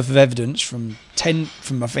 months' worth of evidence from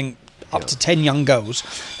I think up to 10 young girls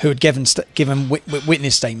who had given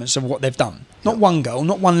witness statements of what they've done. Not one girl,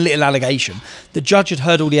 not one little allegation. The judge had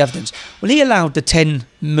heard all the evidence. Well, he allowed the 10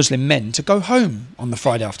 Muslim men to go home on the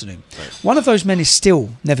Friday afternoon. Right. One of those men is still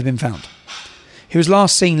never been found. He was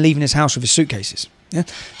last seen leaving his house with his suitcases. Yeah?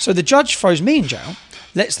 So the judge throws me in jail,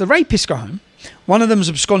 lets the rapists go home. One of them's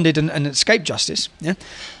absconded and escaped justice. Yeah?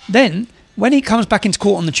 Then, when he comes back into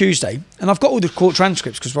court on the Tuesday, and I've got all the court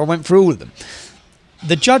transcripts because I went through all of them,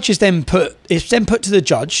 the judge is then put to the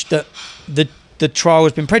judge that the trial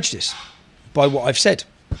has been prejudiced by what I've said,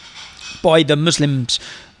 by the Muslims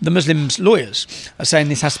lawyers are saying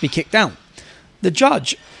this has to be kicked down. The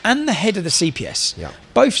judge and the head of the CPS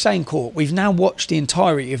both say in court, we've now watched the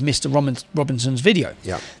entirety of Mr. Robinson's video.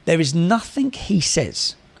 Yeah. There is nothing he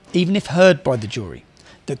says, even if heard by the jury,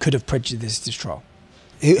 that could have prejudiced this trial.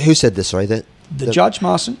 Who said this, sorry? The judge,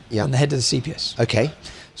 Marson, and the head of the CPS. Okay.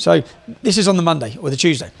 So this is on the Monday or the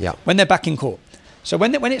Tuesday, when they're back in court. So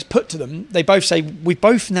when it's put to them, they both say, we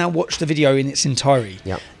both now watched the video in its entirety.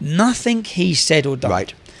 Yeah. Nothing he said or done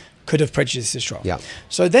could have prejudiced this trial. Yeah.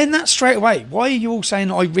 So then that's straight away. Why are you all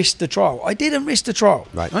saying I risked the trial? I didn't risk the trial.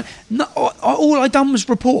 Right. No, all I done was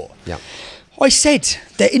report. Yeah. I said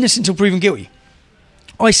they're innocent until proven guilty.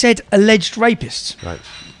 I said alleged rapists. Right.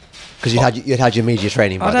 Because you'd had your media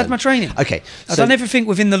training by I'd then. had my training. Okay. I'd done everything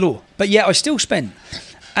within the law. But yet I still spent.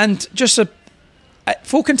 And just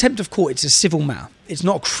for contempt of court, it's a civil matter. It's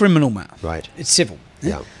not a criminal matter. Right. It's civil.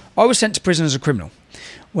 Yeah. I was sent to prison as a criminal.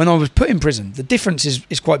 When I was put in prison, the difference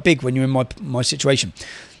is quite big when you're in my situation.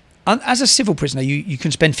 And as a civil prisoner, you can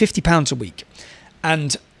spend £50 a week.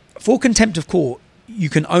 And For contempt of court, you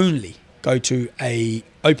can only go to a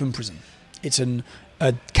open prison. It's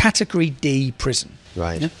a category D prison.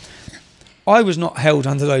 Right. Yeah? I was not held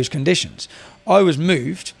under those conditions. I was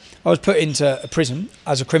put into a prison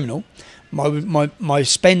as a criminal. My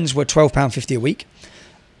spends were £12.50 a week.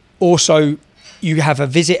 Also, you have a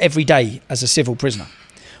visit every day as a civil prisoner.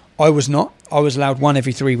 I was not. I was allowed one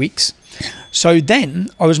every 3 weeks. So then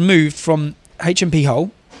I was moved from HMP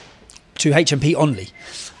Hull to HMP Onley.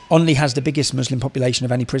 Onley has the biggest Muslim population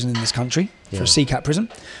of any prison in this country for a CCAT prison.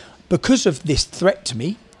 Because of this threat to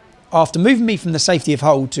me, after moving me from the safety of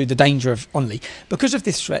Hull to the danger of Onley, because of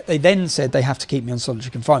this threat, they then said they have to keep me on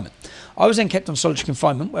solitary confinement. I was then kept on solitary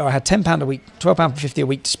confinement where I had £10 a week, £12.50 a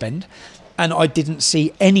week to spend, and I didn't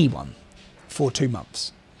see anyone for 2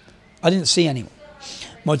 months. I didn't see anyone.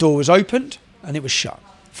 My door was opened and it was shut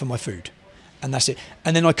for my food, and that's it.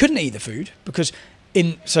 And then I couldn't eat the food because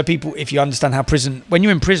so people, if you understand how when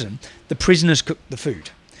you're in prison, the prisoners cook the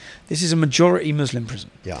food. This is a majority Muslim prison.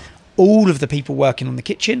 Yeah. All of the people working on the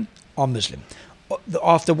kitchen are Muslim.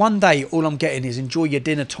 After one day, all I'm getting is enjoy your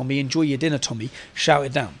dinner, Tommy,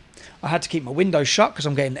 shouted down. I had to keep my windows shut because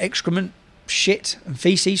I'm getting excrement, shit and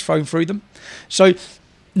feces thrown through them. So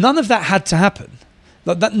none of that had to happen.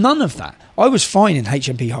 None of that. I was fine in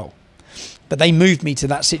HMP Hull. But they moved me to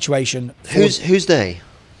that situation. Who's they?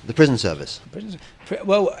 The prison service?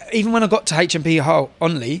 Well, even when I got to HMP Hull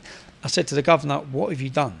Onley, I said to the governor, what have you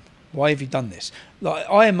done? Why have you done this?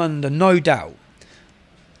 I am under no doubt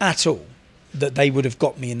at all that they would have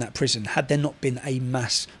got me in that prison had there not been a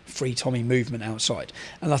mass Free Tommy movement outside.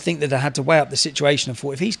 And I think that I had to weigh up the situation and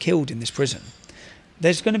thought, if he's killed in this prison,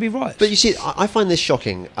 there's going to be riots. But you see, I find this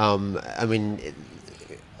shocking.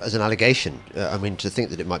 As an allegation, to think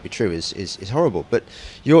that it might be true is horrible. But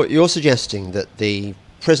you're suggesting that the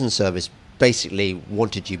prison service basically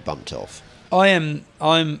wanted you bumped off.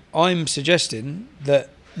 I'm suggesting that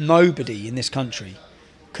nobody in this country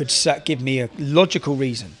could give me a logical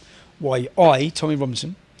reason why I, Tommy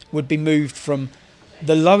Robinson, would be moved from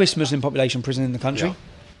the lowest Muslim population prison in the country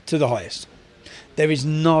to the highest. There is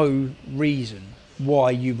no reason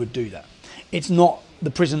why you would do that. It's not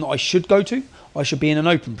the prison that I should go to. I should be in an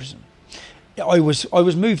open prison. I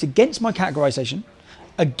was moved against my categorisation,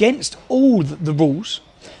 against all the rules,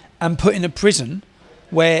 and put in a prison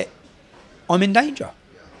where I'm in danger.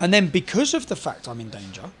 And then because of the fact I'm in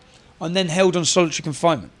danger, I'm then held on solitary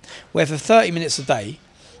confinement, where for 30 minutes a day,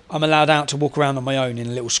 I'm allowed out to walk around on my own in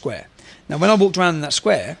a little square. Now, when I walked around in that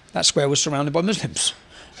square was surrounded by Muslims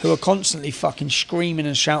who are constantly fucking screaming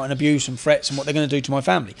and shouting abuse and threats and what they're going to do to my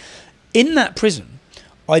family. In that prison,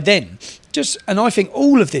 I think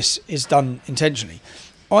all of this is done intentionally.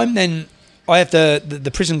 I have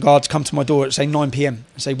the prison guards come to my door at, say, 9 p.m.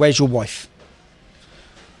 and say, where's your wife?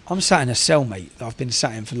 I'm sat in a cell, mate, that I've been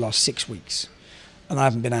sat in for the last 6 weeks, and I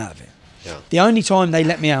haven't been out of it. Yeah. The only time they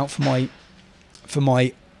let me out for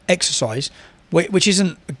my exercise, which is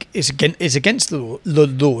against the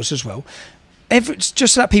laws as well, it's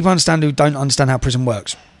just so that people understand who don't understand how prison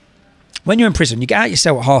works. When you're in prison, you get out your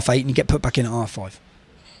cell at 8:30 and you get put back in at 5:30.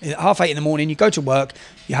 At 8:30 in the morning, you go to work,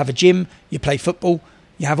 you have a gym, you play football,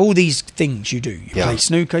 you have all these things you do. You play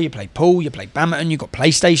snooker, you play pool, you play badminton, you've got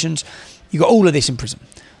PlayStations, you've got all of this in prison.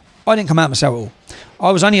 I didn't come out of my cell at all.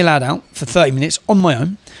 I was only allowed out for 30 minutes on my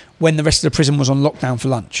own when the rest of the prison was on lockdown for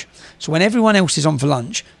lunch. So when everyone else is on for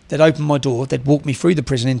lunch, they'd open my door, they'd walk me through the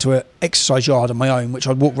prison into an exercise yard on my own, which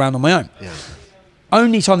I'd walk around on my own. Yeah.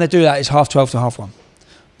 Only time they do that is 12:30 to 1:30.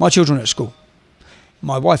 My children are at school.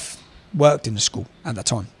 My wife worked in the school at that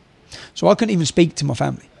time. So I couldn't even speak to my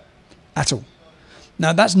family at all.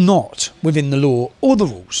 Now, that's not within the law or the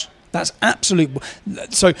rules. That's absolute.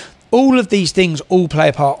 So all of these things all play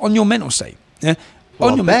a part on your mental state. Yeah?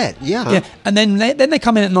 Well, on your bed, yeah. And then they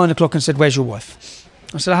come in at 9 o'clock and said, where's your wife?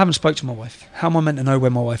 I said, I haven't spoke to my wife. How am I meant to know where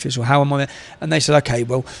my wife is, or how am I? And they said, okay,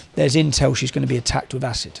 well, there's intel she's going to be attacked with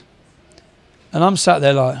acid. And I'm sat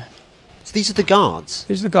there like... So these are the guards?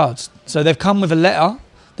 These are the guards. So they've come with a letter.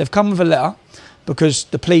 Because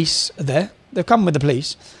the police are there. They've come with the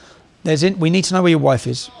police. We need to know where your wife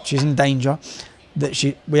is. She's in danger.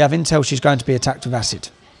 We have intel she's going to be attacked with acid.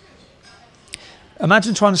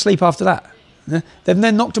 Imagine trying to sleep after that. Yeah? They've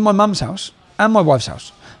then knocked on my mum's house and my wife's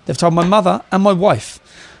house. They've told my mother and my wife,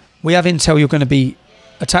 we have intel you're going to be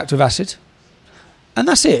attacked with acid. And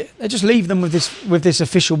that's it. They just leave them with this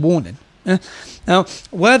official warning. Yeah? Now,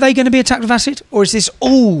 were they going to be attacked with acid, or is this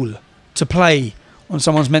all to play on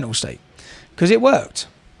someone's mental state? Because it worked.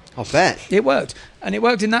 I bet. It worked. And it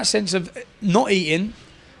worked in that sense of not eating,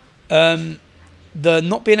 the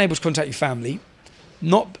not being able to contact your family,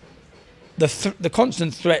 not the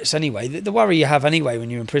constant threats anyway, the worry you have anyway when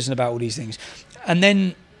you're in prison about all these things, and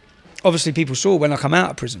then obviously people saw when I come out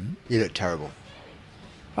of prison. You look terrible.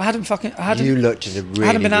 You looked in a really. I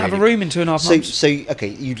hadn't been out of a room in 2.5 months. So okay,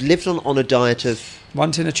 you lived on a diet of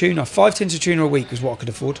 1 tin of tuna, 5 tins of tuna a week was what I could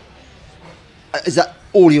afford. Is that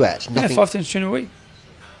all you ate? Nothing? Yeah, 5 tins of tuna a week.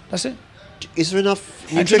 That's it. Is there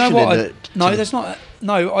enough nutrition do you know what in it? No, there's not.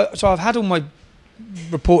 No, so I've had all my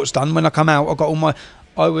reports done. When I come out,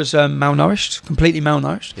 I was malnourished, completely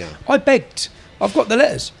malnourished. Yeah. I begged. I've got the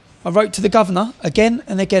letters. I wrote to the governor again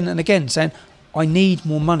and again and again saying, I need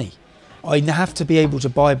more money. I have to be able to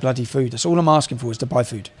buy bloody food. That's all I'm asking for, is to buy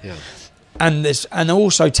food. Yeah. And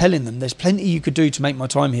also telling them there's plenty you could do to make my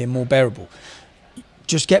time here more bearable.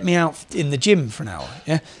 Just get me out in the gym for an hour.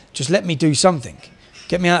 Yeah. Just let me do something.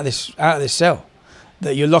 Get me out of this cell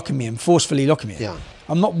that you're locking me in, forcefully locking me in. Yeah.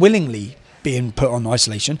 I'm not willingly being put on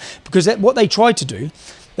isolation, because what they tried to do,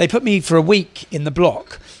 they put me for a week in the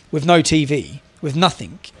block with no TV, with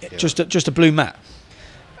nothing, just a blue mat.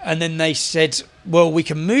 And then they said, well, we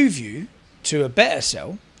can move you to a better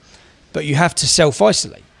cell, but you have to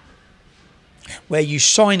self-isolate, where you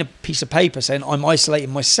sign a piece of paper saying I'm isolating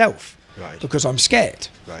myself because I'm scared.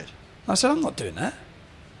 Right. I said, I'm not doing that.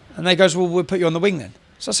 And they goes, well, we'll put you on the wing then.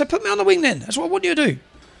 So I said, put me on the wing then. That's what I want you to do. And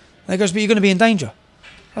they goes, but you're going to be in danger.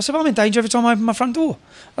 I said, well, I'm in danger every time I open my front door.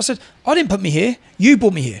 I said, I didn't put me here. You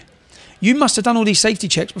brought me here. You must have done all these safety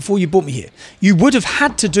checks before you brought me here. You would have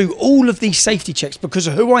had to do all of these safety checks because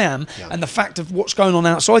of who I am and the fact of what's going on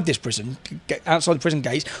outside this prison, outside the prison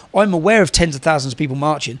gates. I'm aware of tens of thousands of people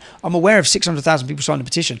marching. I'm aware of 600,000 people signing a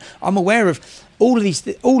petition. I'm aware of all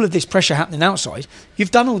of this pressure happening outside.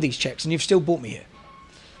 You've done all these checks and you've still brought me here.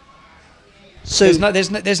 So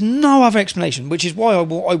there's no other explanation, which is why I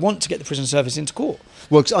want to get the prison service into court.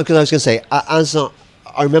 Well, because I was going to say,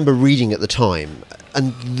 I remember reading at the time,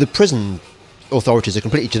 and the prison authorities are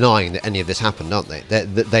completely denying that any of this happened, aren't they?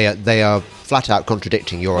 They are flat out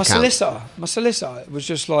contradicting your account. My solicitor was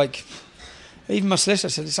just like, even my solicitor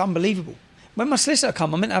said it's unbelievable. When my solicitor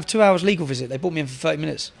come, I meant to have 2 hours legal visit. They brought me in for 30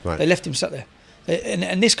 minutes. Right. They left him sat there,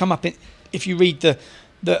 and this come up if you read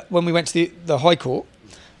the when we went to the High Court.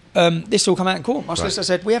 This all come out in court. My solicitor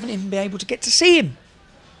said we haven't even been able to get to see him.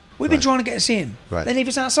 We've been trying to get to see him. Right. They leave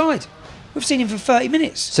us outside. We've seen him for 30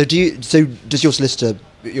 minutes. So does your solicitor,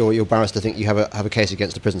 your barrister, think you have a case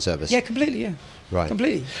against the prison service? Yeah, completely. Yeah. Right.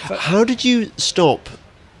 Completely. How did you stop?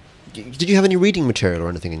 Did you have any reading material or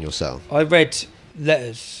anything in your cell? I read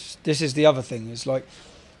letters. This is the other thing. It's like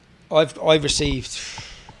I received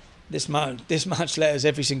this much letters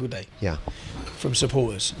every single day. Yeah. From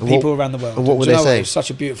supporters, people around the world. And what were they saying? It was such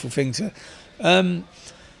a beautiful thing to.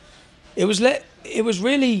 It was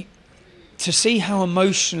really to see how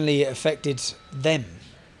emotionally it affected them.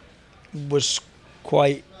 Was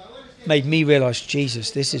quite made me realise, Jesus,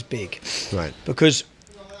 this is big. Right. Because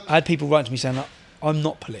I had people writing to me saying, I'm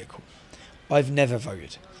not political. I've never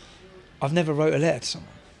voted. I've never wrote a letter to someone.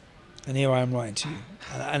 And here I am writing to you.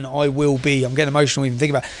 And I will be, I'm getting emotional even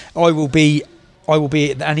thinking about it, I will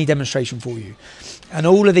be at any demonstration for you. And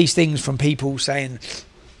all of these things from people saying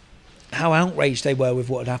how outraged they were with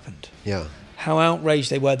what had happened. Yeah. How outraged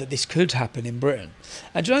they were that this could happen in Britain.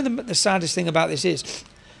 And do you know the saddest thing about this is,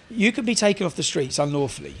 you could be taken off the streets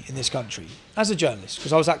unlawfully in this country as a journalist,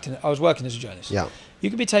 because I was working as a journalist. Yeah. You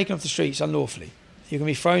could be taken off the streets unlawfully. You can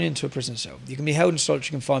be thrown into a prison cell. You can be held in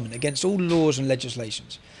solitary confinement against all laws and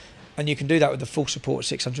legislations. And you can do that with the full support of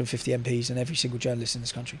 650 MPs and every single journalist in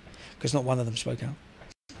this country, because not one of them spoke out.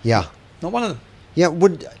 Yeah. Not one of them.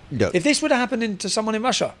 Yeah. If this would have happened to someone in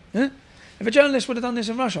Russia, if a journalist would have done this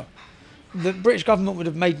in Russia, the British government would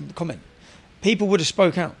have made the comment. People would have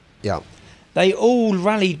spoke out. Yeah. They all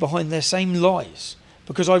rallied behind their same lies,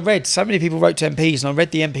 because I read, so many people wrote to MPs and I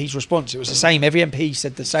read the MP's response. It was the same. Every MP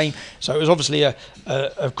said the same. So it was obviously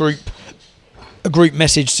a group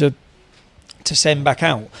message to send back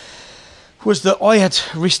out. Was that I had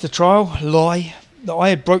risked the trial, lie. That I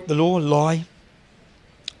had broke the law, lie.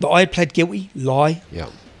 That I had pled guilty, lie. Yeah.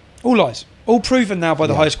 All lies. All proven now by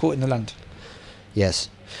the highest court in the land. Yes.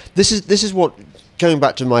 This is what, going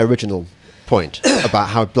back to my original point about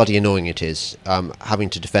how bloody annoying it is, having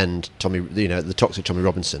to defend the toxic Tommy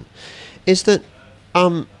Robinson, is that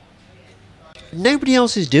nobody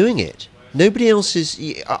else is doing it. Nobody else is.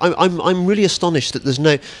 I'm really astonished that there's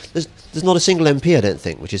not a single MP, I don't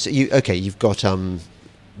think. Which is you've got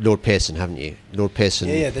Lord Pearson, haven't you? Lord Pearson.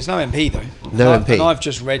 Yeah. There's no MP though. No MP. And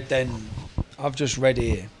I've just read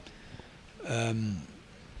here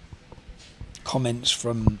comments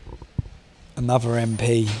from another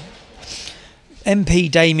MP MP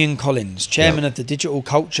Damien Collins, chairman of the Digital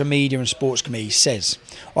Culture, Media and Sports Committee, says,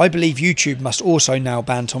 I believe YouTube must also now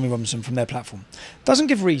ban Tommy Robinson from their platform. Doesn't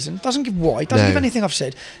give reason, doesn't give why, doesn't give anything I've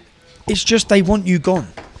said. It's just they want you gone.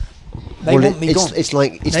 They want me gone. It's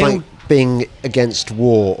like being against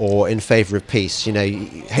war or in favour of peace. You know,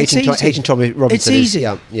 hating Tommy Robinson. It's easy.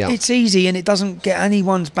 Yeah. It's easy, and it doesn't get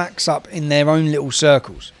anyone's backs up in their own little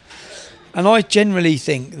circles. And I generally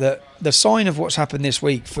think that the sign of what's happened this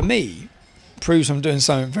week, for me, proves I'm doing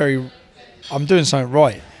something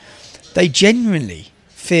right. They genuinely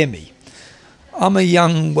fear me. I'm a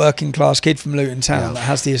young working class kid from Luton Town that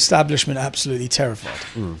has the establishment absolutely terrified.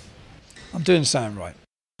 I'm doing something right.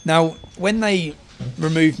 Now, when they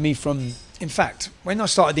removed me from... In fact, when I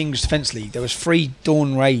started the English Defence League, there was 3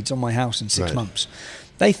 dawn raids on my house in 6 months.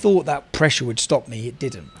 They thought that pressure would stop me. It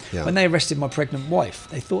didn't. Yeah. When they arrested my pregnant wife,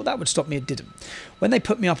 they thought that would stop me. It didn't. When they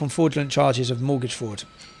put me up on fraudulent charges of mortgage fraud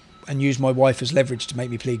and used my wife as leverage to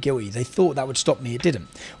make me plead guilty, they thought that would stop me. It didn't.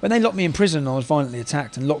 When they locked me in prison and I was violently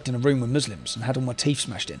attacked and locked in a room with Muslims and had all my teeth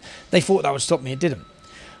smashed in, they thought that would stop me. It didn't.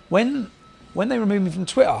 When they removed me from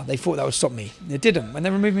Twitter, they thought that would stop me. It didn't. When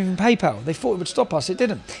they removed me from PayPal, they thought it would stop us. It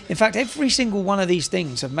didn't. In fact, every single one of these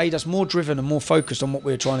things have made us more driven and more focused on what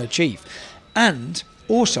we were trying to achieve, and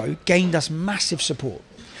also gained us massive support.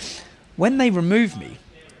 When they remove me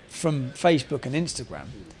from Facebook and Instagram,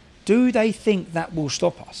 do they think that will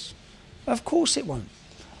stop us? Of course it won't.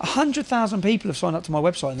 100,000 people have signed up to my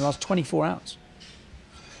website in the last 24 hours.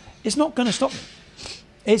 It's not going to stop me.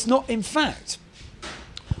 It's not. In fact,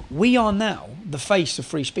 we are now the face of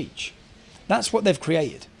free speech. That's what they've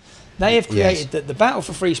created. They have created that the battle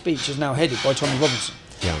for free speech is now headed by Tommy Robinson.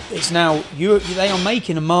 Yeah. It's now, they are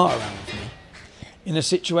making a martyr out of me in a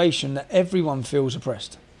situation that everyone feels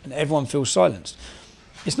oppressed and everyone feels silenced.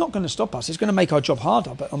 It's not going to stop us. It's going to make our job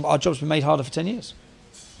harder, but our job's been made harder for 10 years.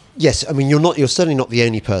 Yes, I mean, you're certainly not the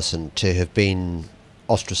only person to have been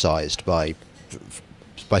ostracised by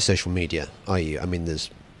social media, are you? I mean,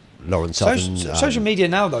 there's Lauren Southern. Social media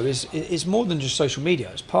now, though, is more than just social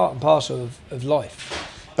media. It's part and parcel of life.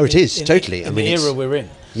 Oh, it is, totally. In the era we're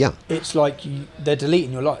in. Yeah. It's like they're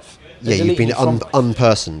deleting your life. You've been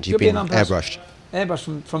unpersoned. You've been airbrushed.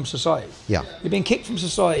 Airbrushed from society. Yeah. You've been kicked from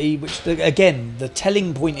society, which, again, the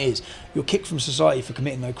telling point is you're kicked from society for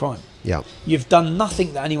committing no crime. Yeah. You've done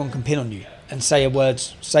nothing that anyone can pin on you and say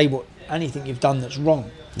anything you've done that's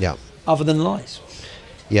wrong. Yeah. Other than lies.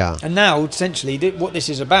 Yeah. And now, essentially, what this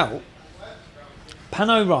is about,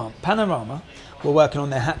 Panorama were working on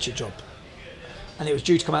their hatchet job. And it was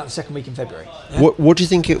due to come out the second week in February. Yeah? What do you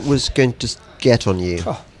think it was going to get on you?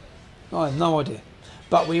 Oh, I have no idea.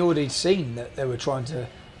 But we already seen that they were trying to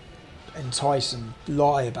entice and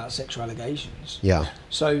lie about sexual allegations. Yeah.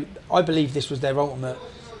 So I believe this was their ultimate.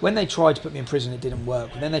 When they tried to put me in prison, it didn't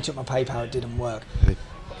work. When then they took my PayPal, it didn't work.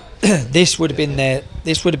 This would have been their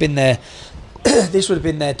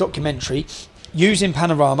documentary using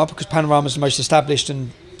Panorama, because Panorama is the most established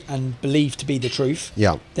and believed to be the truth.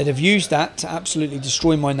 Yeah. They'd have used that to absolutely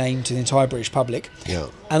destroy my name to the entire British public. Yeah.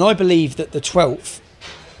 And I believe that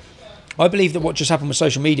I believe that what just happened with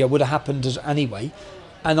social media would have happened anyway,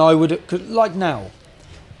 and I would, like now,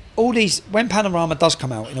 all these, when Panorama does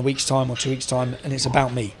come out in a week's time or 2 weeks' time and it's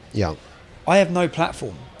about me, yeah, I have no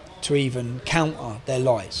platform to even counter their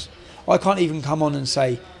lies. I can't even come on and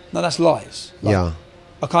say, no, that's lies. I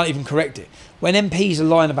can't even correct it. When MPs are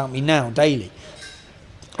lying about me now daily,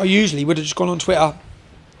 I usually would have just gone on Twitter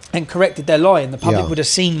and corrected their lie, and the public would have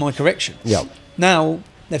seen my correction. Yeah. Now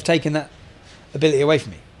they've taken that ability away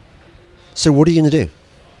from me. So what are you going to do?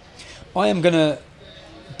 I am going to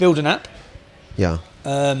build an app. Yeah.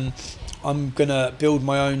 I'm going to build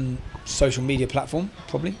my own social media platform,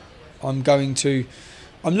 probably. I'm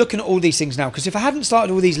looking at all these things now, because if I hadn't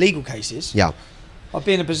started all these legal cases, I'd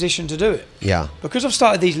be in a position to do it. Yeah. Because I've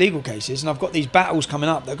started these legal cases and I've got these battles coming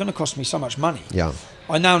up, they're going to cost me so much money. Yeah.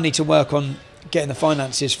 I now need to work on getting the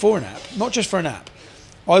finances for an app, not just for an app.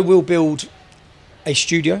 I will build a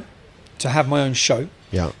studio to have my own show.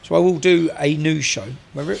 Yeah. So I will do a news show,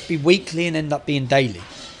 whether it be weekly and end up being daily,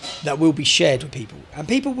 that will be shared with people. And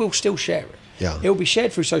people will still share it. Yeah. It will be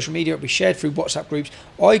shared through social media, it will be shared through WhatsApp groups.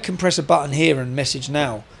 I can press a button here and message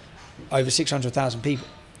now over 600,000 people.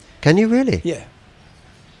 Can you really? Yeah.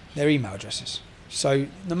 Their email addresses. So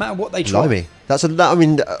no matter what they try. Blimey.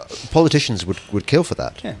 Politicians would kill for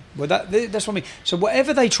that. Yeah. Well, that's what I mean. So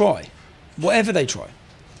whatever they try.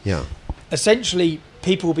 Yeah. Essentially,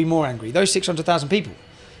 people will be more angry. Those 600,000 people,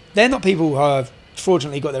 they're not people who have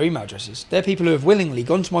fraudulently got their email addresses. They're people who have willingly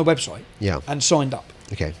gone to my website and signed up.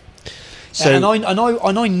 Okay. So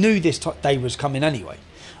and I knew this day was coming anyway.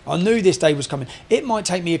 I knew this day was coming. It might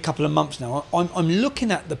take me a couple of months now. I'm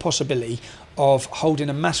looking at the possibility of holding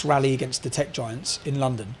a mass rally against the tech giants in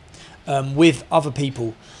London, with other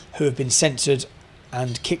people who have been censored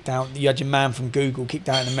and kicked out. You had your man from Google kicked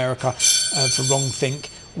out in America for wrong think.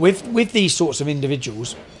 With these sorts of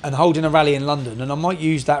individuals, and holding a rally in London, and I might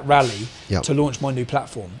use that rally to launch my new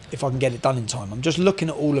platform if I can get it done in time. I'm just looking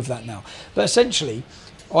at all of that now. But essentially,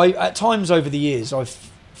 at times over the years, I've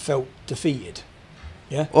felt defeated.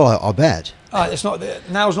 Yeah. Well, I bet. It's not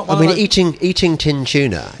now's not. One I mean, of those, eating tin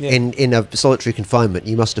tuna in a solitary confinement,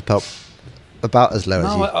 you must have felt about as low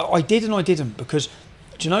as you. No, I did and I didn't, because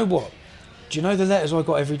do you know what? Do you know the letters I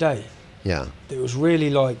got every day? Yeah. It was really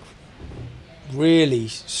like I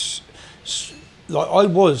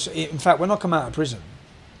was, in fact, when I come out of prison,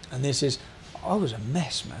 and I was a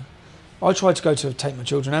mess, man. I tried to go to take my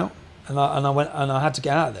children out, and I went, and I had to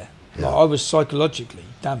get out of there. Yeah. Like, I was psychologically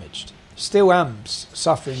damaged. Still am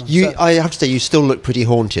suffering. I have to say, you still look pretty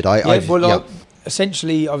haunted.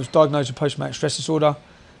 Essentially, I was diagnosed with post-traumatic stress disorder,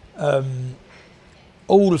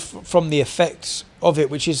 all from the effects of it,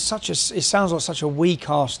 which is it sounds like such a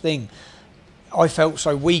weak-ass thing. I felt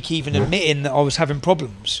so weak even admitting that I was having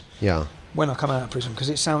problems. Yeah. When I come out of prison, because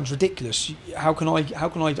it sounds ridiculous. How can I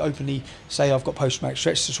openly say I've got post-traumatic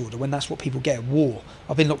stress disorder when that's what people get at war?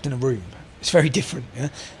 I've been locked in a room. It's very different, yeah.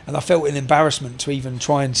 And I felt an embarrassment to even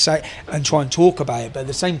try and talk about it. But at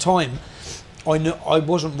the same time, I knew I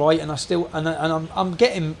wasn't right, and I'm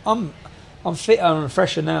fitter and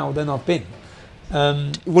fresher now than I've been.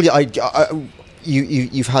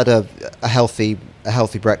 You've had a healthy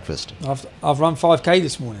breakfast. I've run 5k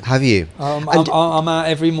this morning. Have you? I'm out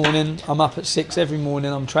every morning. I'm up at 6 every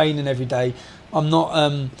morning. I'm training every day. I'm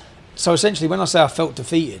not. So essentially, when I say I felt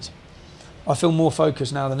defeated, I feel more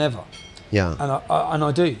focused now than ever. Yeah. And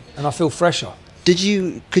I do, and I feel fresher. Could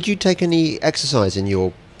you take any exercise in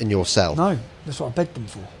your cell? No, that's what I begged them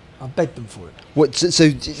for. I begged them for it. What?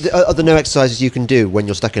 So are there no exercises you can do when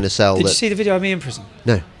you're stuck in a cell? Did you see the video of me in prison?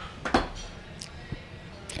 No.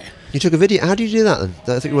 You took a video. How do you do that then?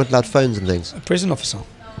 I think you weren't allowed phones and things. A prison officer.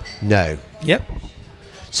 No. Yep.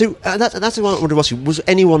 So that's what I wanted to ask you. Was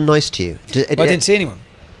anyone nice to you? I didn't see anyone.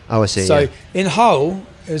 Oh, I see. So yeah. in Hull,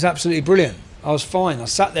 it was absolutely brilliant. I was fine. I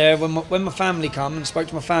sat there when my family come and spoke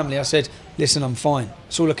to my family. I said, "Listen, I'm fine.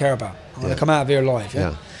 That's all I care about. I'm going to come out of here alive."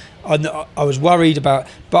 Yeah. I was worried about,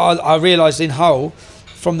 but I realised in Hull,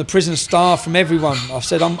 from the prison staff, from everyone, I've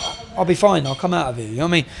said, I'll be fine. I'll come out of here. You know what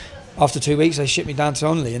I mean? After 2 weeks, they shipped me down to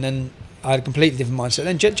Onley, and then I had a completely different mindset.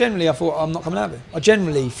 Then generally, I thought, I'm not coming out of it. I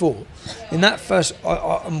generally thought, in that first,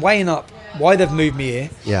 I'm weighing up why they've moved me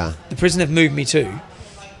here. Yeah. The prison they've moved me to.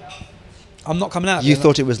 I'm not coming out. You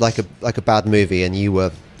thought it was like a bad movie, and you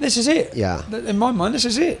were. This is it. Yeah. In my mind, this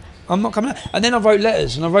is it. I'm not coming out. And then I wrote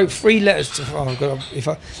letters, and I wrote 3 letters to. Oh God!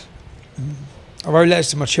 I wrote letters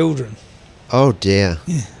to my children. Oh dear.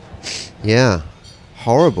 Yeah. Yeah.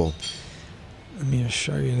 Horrible. Let me just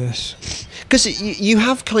show you this. Because you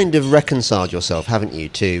have kind of reconciled yourself, haven't you,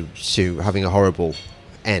 to having a horrible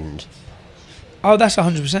end? Oh, that's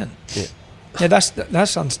 100%. Yeah. Yeah,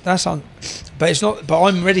 but it's not. But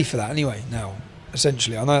I'm ready for that anyway now.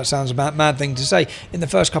 Essentially, I know that sounds a mad thing to say. In the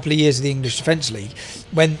first couple of years of the English Defence League,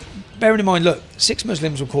 when, bearing in mind, look, 6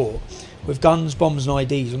 Muslims were caught with guns, bombs,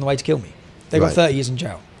 and IDs on the way to kill me. They got 30 years in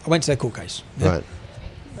jail. I went to their court case. Yeah? Right.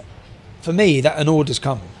 For me, that an order's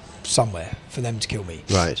come somewhere for them to kill me.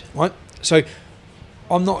 Right. Right. So,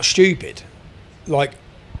 I'm not stupid. Like,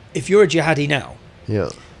 if you're a jihadi now, Yeah.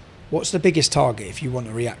 what's the biggest target if you want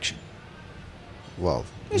a reaction? Well,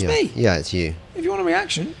 It's me. Yeah, it's you. If you want a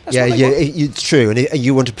reaction, that's Yeah, what they want. it's true, and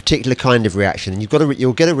you want a particular kind of reaction, and you'll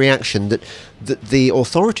get a reaction that the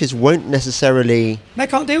authorities won't necessarily. They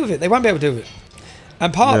can't deal with it. They won't be able to deal with it.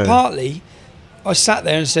 And partly, I sat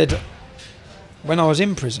there and said, when I was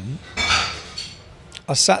in prison,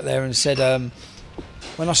 I sat there and said,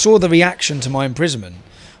 when I saw the reaction to my imprisonment,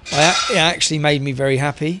 it actually made me very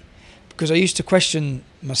happy, because I used to question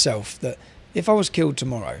myself that if I was killed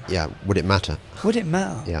tomorrow, Yeah, would it matter? would it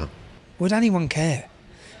matter? Yeah. Would anyone care?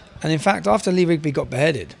 And in fact, after Lee Rigby got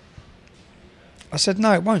beheaded, I said,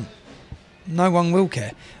 no, it won't. No one will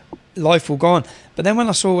care. Life will go on. But then when I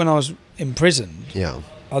was imprisoned, Yeah.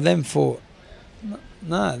 I then thought,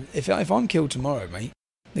 no, if I'm killed tomorrow, mate,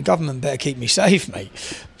 the government better keep me safe,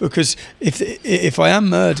 mate, because if I am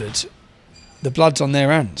murdered, the blood's on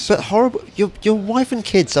their hands. But horrible. Your wife and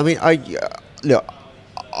kids. I mean,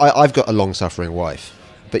 I've got a long-suffering wife,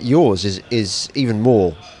 but yours is even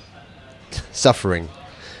more suffering.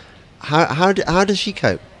 How does she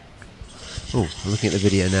cope? Oh, I'm looking at the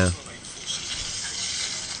video now.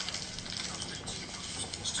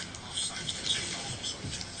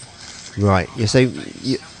 Right. Is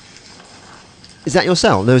that your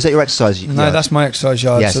cell? No, is that your exercise yard? No, that's my exercise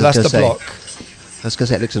yard. Yes, so that's the block. I was going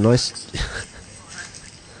to say, it looks a nice...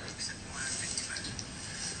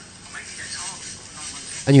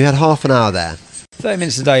 And you had half an hour there? 30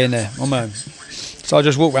 minutes a day in there on my own. So I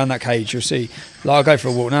just walk around that cage. You'll see. Like, I'll go for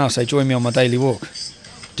a walk now. Say, join me on my daily walk.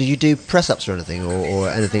 Do you do press-ups or anything? Or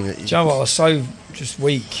anything? Do you know what? I was so just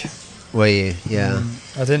weak. Were you? Yeah.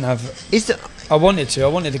 I didn't have... I wanted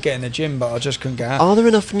to get in the gym, but I just couldn't get out. Are there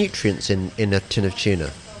enough nutrients in a tin of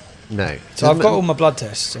tuna? No. So I've got all my blood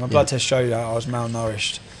tests. And my blood tests showed that I was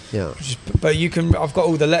malnourished. Yeah. But I've got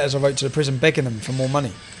all the letters I wrote to the prison begging them for more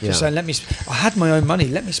money. Just saying, I had my own money.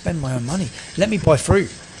 Let me spend my own money. Let me buy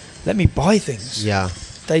fruit. Let me buy things. Yeah.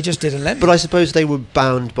 They just didn't let me. But I suppose they were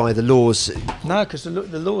bound by the laws. No, because the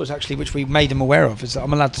laws actually, which we made them aware of, is that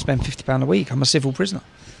I'm allowed to spend £50 a week. I'm a civil prisoner.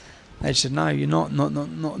 They said, no, you're not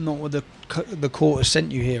what the court has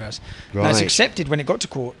sent you here as. Right. Now it's accepted when it got to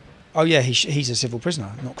court. Oh yeah, he's a civil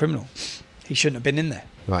prisoner, not criminal. He shouldn't have been in there.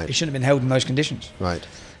 Right. He shouldn't have been held in those conditions. Right.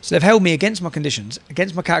 So they've held me against my conditions,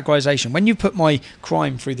 against my categorisation. When you put my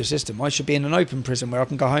crime through the system, I should be in an open prison where I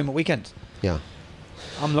can go home at weekends. Yeah.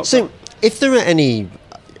 I'm locked So up. if there are any...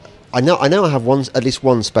 I know I have at least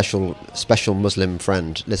one special Muslim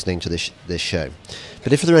friend listening to this show,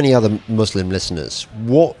 but if there are any other Muslim listeners,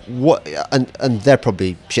 what and they're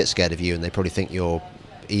probably shit scared of you and they probably think you're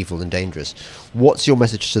evil and dangerous. What's your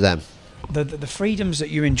message to them? The freedoms that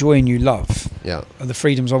you enjoy and you love are the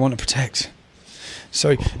freedoms I want to protect.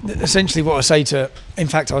 So essentially what I say in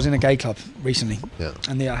fact I was in a gay club recently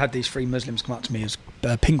and I had these 3 Muslims come up to me as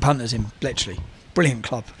pink punters in Bletchley. Brilliant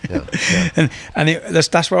club. And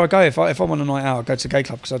that's where I go. If I want a night out, I go to the gay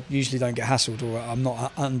club because I usually don't get hassled or I'm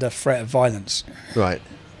not under threat of violence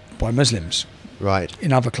by Muslims. Right.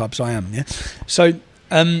 In other clubs I am, yeah. So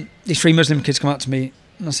these 3 Muslim kids come up to me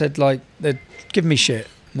and I said, like, they're giving me shit.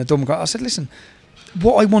 And the dorm guy, I said, listen,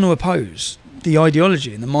 what I want to oppose, the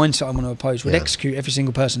ideology and the mindset I want to oppose would execute every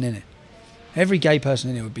single person in it. Every gay person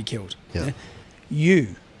in it would be killed. Yeah.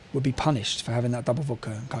 You would be punished for having that double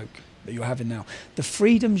vodka and coke that you're having now. The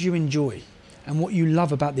freedoms you enjoy and what you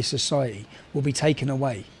love about this society will be taken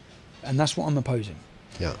away. And that's what I'm opposing.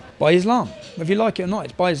 Yeah. By Islam. If you like it or not,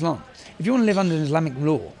 it's by Islam. If you want to live under Islamic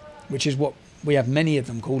law, which is what we have many of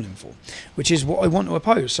them calling for, which is what I want to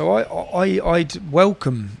oppose. So I'd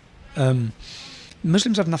welcome...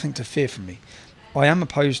 Muslims have nothing to fear from me. I am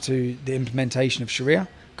opposed to the implementation of Sharia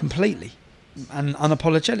completely and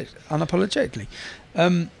unapologetically.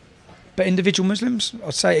 But individual Muslims,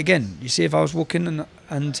 I'll say it again, you see if I was walking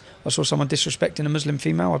and I saw someone disrespecting a Muslim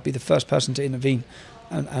female, I'd be the first person to intervene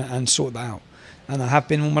and sort that out. And I have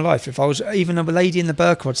been all my life. If I was even a lady in the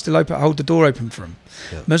burqa, I'd still hold the door open for them.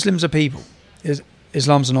 Yeah. Muslims are people.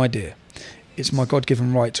 Islam's an idea. It's my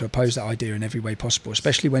God-given right to oppose that idea in every way possible,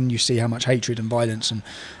 especially when you see how much hatred and violence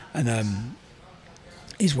and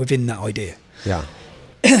is within that idea. Yeah.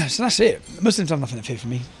 So that's it. Muslims have nothing to fear from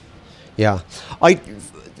me. Yeah.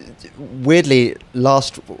 Weirdly,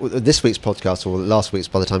 this week's podcast, or last week's,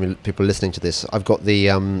 by the time people are listening to this, I've got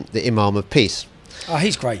the Imam of Peace. Oh,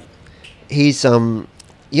 he's great. He's Have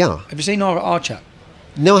you seen our chat?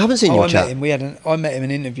 No, I haven't seen your chat. Met him. I met him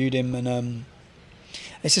and interviewed him, and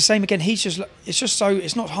it's the same again. He's just,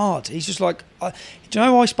 it's not hard. He's just like, do you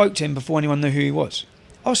know, I spoke to him before anyone knew who he was.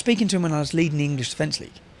 I was speaking to him when I was leading the English Defence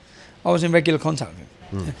League. I was in regular contact with him.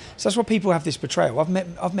 So that's why people have this betrayal. I've met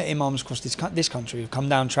imams across this country who've come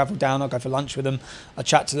down, travelled down. I go for lunch with them, I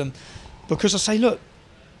chat to them, because I say, look,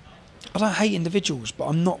 I don't hate individuals, but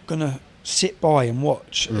I'm not going to sit by and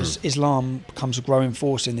watch as Islam becomes a growing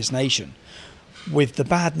force in this nation with the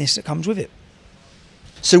badness that comes with it.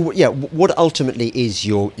 So what ultimately is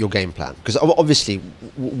your game plan? Because obviously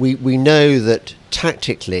we know that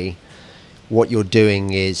tactically what you're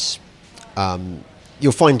doing is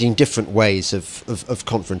you're finding different ways of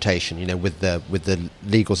confrontation, with the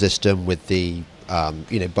legal system, with the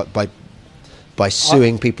by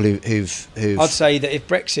suing people who've. I'd say that if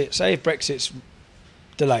Brexit's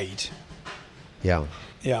delayed,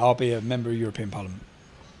 I'll be a member of European Parliament.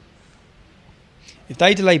 If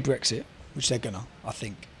they delay Brexit, which they're gonna, I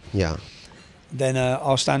think, then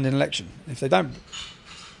I'll stand in election. If they don't,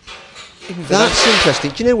 that's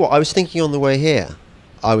interesting. Do you know what I was thinking on the way here?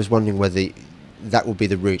 I was wondering whether that would be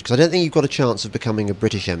the route, because I don't think you've got a chance of becoming a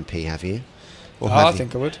British MP, have you? I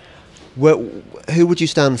think I would. Who would you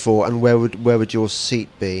stand for, and where would your seat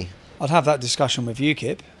be? I'd have that discussion with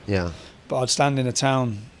UKIP. Yeah. But I'd stand in a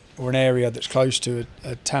town or an area that's close to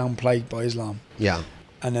a town plagued by Islam. Yeah.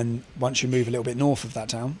 And then once you move a little bit north of that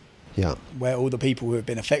town, where all the people who have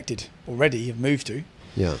been affected already have moved to,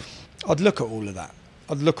 I'd look at all of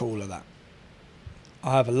that.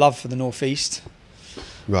 I have a love for the Northeast.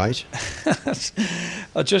 Right.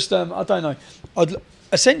 I just, I don't know.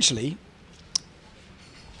 Essentially,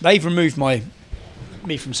 they've removed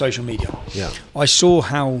me from social media. Yeah. I saw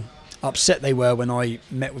how upset they were when I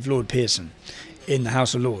met with Lord Pearson in the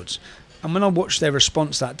House of Lords. And when I watched their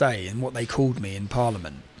response that day and what they called me in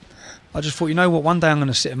Parliament, I just thought, you know what, one day I'm going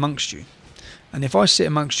to sit amongst you. And if I sit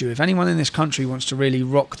amongst you, if anyone in this country wants to really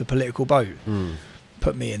rock the political boat,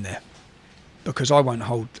 put me in there. Because I won't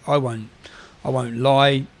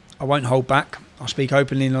lie, I won't hold back. I'll speak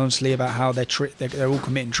openly and honestly about how they're all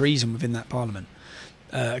committing treason within that Parliament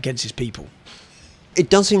against his people. It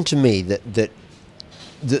does seem to me that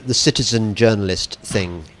the citizen journalist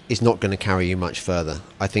thing is not going to carry you much further.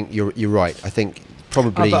 I think you're right. I think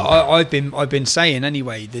probably. But I've been saying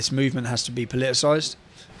anyway, this movement has to be politicised.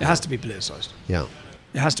 It has to be politicised. Yeah.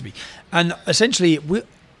 It has to be. And essentially,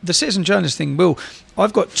 the citizen journalist thing will.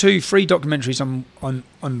 I've got 2-3 documentaries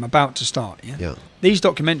I'm about to start. Yeah? Yeah. These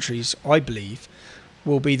documentaries, I believe,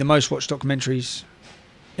 will be the most watched documentaries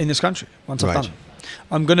in this country once I've done them.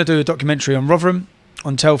 I'm going to do a documentary on Rotherham,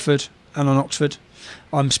 on Telford, and on Oxford.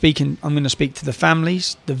 I'm going to speak to the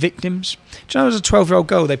families, the victims. Do you know, as a 12-year-old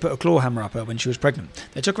girl, they put a claw hammer up her when she was pregnant.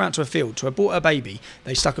 They took her out to a field to abort her baby.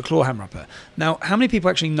 They stuck a claw hammer up her. Now, how many people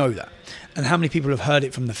actually know that? And how many people have heard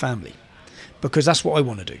it from the family? Because that's what I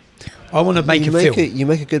want to do. I want to make a film. You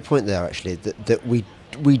make a good point there, actually, that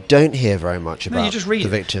we don't hear very much about you just read the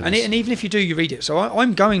it. victims. And even if you do, you read it. So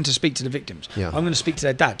I'm going to speak to the victims. Yeah. I'm going to speak to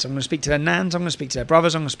their dads. I'm going to speak to their nans. I'm going to speak to their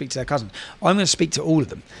brothers. I'm going to speak to their cousins. I'm going to speak to all of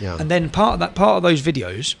them. Yeah. And then part of those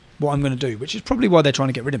videos, what I'm going to do, which is probably why they're trying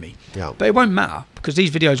to get rid of me. Yeah. But it won't matter because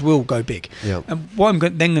these videos will go big. Yeah. And what I'm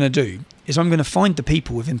then going to do is I'm going to find the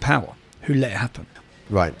people within power who let it happen.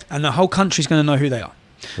 Right. And the whole country's going to know who they are.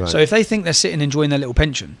 Right. So if they think they're sitting enjoying their little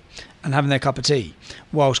pension and having their cup of tea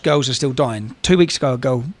whilst girls are still dying, 2 weeks ago a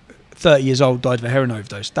girl 30 years old died of a heroin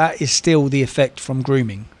overdose. That is still the effect from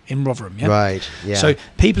grooming in Rotherham. Yeah? Right. Yeah. So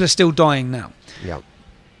people are still dying now. Yeah.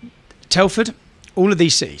 Telford, all of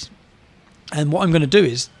these cities. And what I'm going to do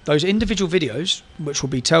is those individual videos, which will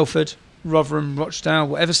be Telford, Rotherham, Rochdale,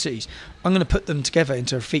 whatever cities, I'm going to put them together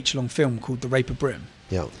into a feature-long film called The Rape of Britain.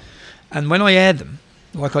 Yeah. And when I air them,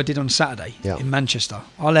 like I did on Saturday in Manchester,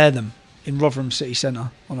 I'll air them in Rotherham city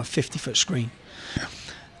centre on a 50-foot screen.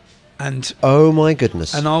 And oh my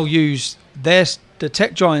goodness! And I'll use the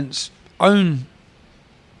tech giants' own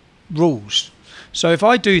rules. So if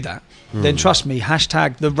I do that, then trust me,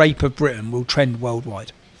 hashtag the rape of Britain will trend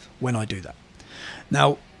worldwide when I do that.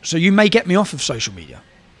 Now, so you may get me off of social media,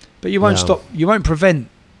 but you won't stop. You won't prevent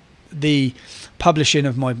the publishing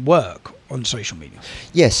of my work on social media.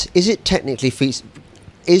 Yes. Is it technically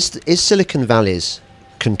is Silicon Valley's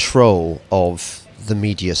control of the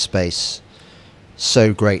media space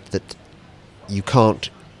so great that you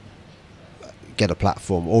can't get a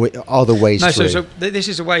platform, or are there ways through? So this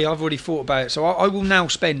is a way I've already thought about it. So I will now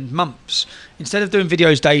spend months, instead of doing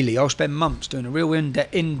videos daily, I'll spend months doing a real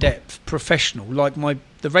in-depth professional, like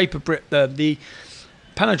the Rape of Brit. The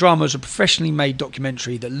Panodrama is a professionally made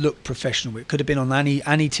documentary that looked professional. It could have been on any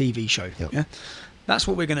TV show. Yep. Yeah, that's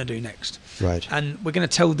what we're going to do next. Right. And we're going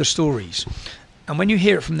to tell the stories. And when you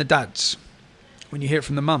hear it from the dads, when you hear it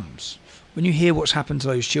from the mums, when you hear what's happened to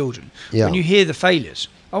those children, when you hear the failures,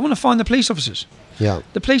 I want to find the police officers. Yeah.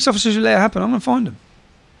 The police officers who let it happen, I'm going to find them.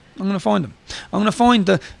 I'm going to find them. I'm going to find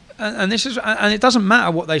and it doesn't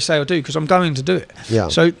matter what they say or do because I'm going to do it. Yeah.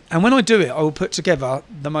 So, and when I do it, I will put together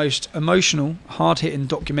the most emotional, hard-hitting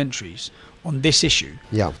documentaries on this issue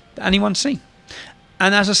that anyone's seen.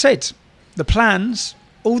 And as I said, the plans,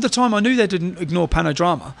 all the time I knew they didn't ignore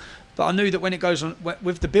Panodrama, but I knew that when it goes on,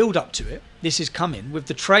 with the build-up to it, this is coming. With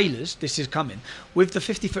the trailers, this is coming. With the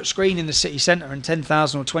 50-foot screen in the city centre and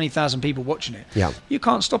 10,000 or 20,000 people watching it, you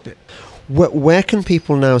can't stop it. Where can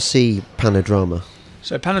people now see Panodrama?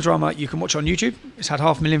 So Panodrama, you can watch on YouTube. It's had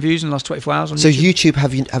 500,000 views in the last 24 hours on YouTube. So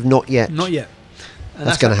YouTube have not yet? Not yet. And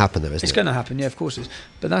that's going to happen though, isn't it? It's going to happen, yeah, of course it is.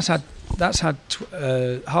 But that's had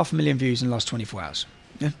 500,000 views in the last 24 hours.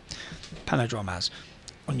 Yeah, Panodrama has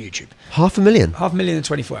on YouTube. 500,000? 500,000 in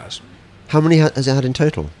 24 hours. How many has it had in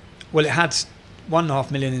total? Well, it had 1.5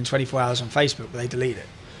 million in 24 hours on Facebook, but they deleted it.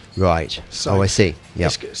 Right. So I see. Yeah.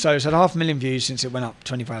 So it's had 500,000 views since it went up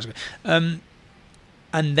 24 hours ago.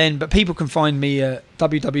 But people can find me at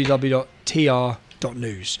www.tr.news.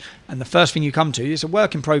 And the first thing you come to, it's a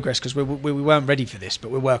work in progress because we weren't ready for this,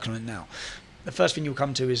 but we're working on it now. The first thing you'll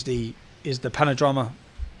come to is the Panodrama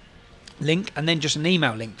link, and then just an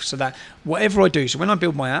email link, so that whatever I do, so when I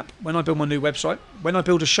build my app, when I build my new website, when I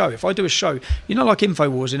build a show, if I do a show, like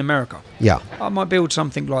InfoWars in America, I might build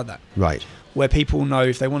something like that. Right. where people know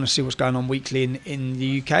if they want to see what's going on weekly in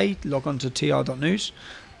the UK, log on to tr.news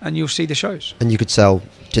and you'll see the shows. And you could sell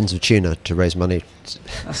tins of tuna to raise money.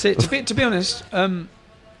 That's it. To be honest,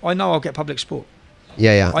 I know I'll get public support.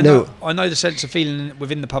 Yeah. I know the sense of feeling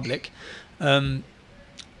within the public. And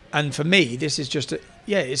for me, this is just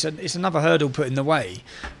it's another hurdle put in the way.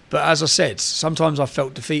 But as I said, sometimes I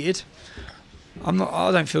felt defeated. I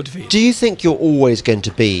don't feel defeated. Do you think you're always going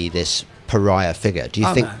to be this pariah figure? Do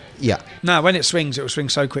you think? No. Yeah. No, when it swings, it will swing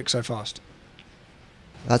so quick, so fast.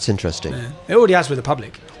 That's interesting. Yeah. It already has with the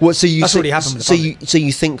public. Well, so That's already happened with the public. So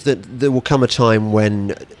you think that there will come a time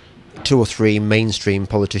when 2 or 3 mainstream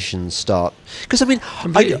politicians start? Because I mean,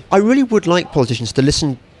 I really would like politicians to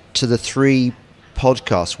listen to the 3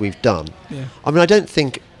 podcasts we've done. Yeah. I mean, I don't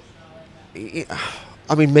think.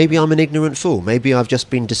 I mean, maybe I'm an ignorant fool. Maybe I've just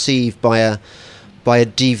been deceived by a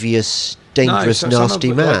devious, dangerous,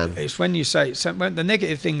 nasty man. It's when you say when the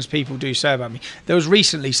negative things people do say about me. There was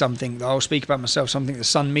recently something that I'll speak about myself, something the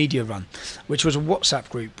Sun Media run, which was a WhatsApp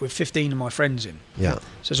group with 15 of my friends in. Yeah.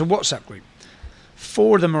 So it's a WhatsApp group.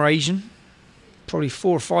 4 of them are Asian, probably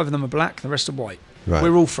 4 or 5 of them are black, the rest are white. Right.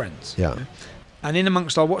 We're all friends. Yeah. And in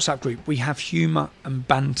amongst our WhatsApp group, we have humour and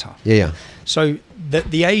banter. Yeah. So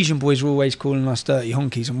the Asian boys were always calling us dirty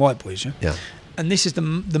honkies and white boys. Yeah. And this is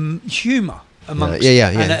the humour amongst. Yeah.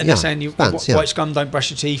 And they're saying white yeah. scum, don't brush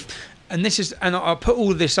your teeth. And this is, and I put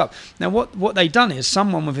all of this up. Now, what they done is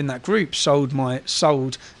someone within that group sold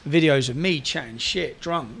videos of me chatting shit,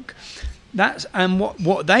 drunk. And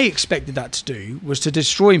what they expected that to do was to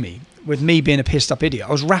destroy me with me being a pissed up idiot.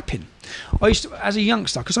 I was rapping. I used to, as a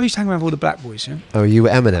youngster, because I used to hang around with all the black boys. Yeah? Oh, you were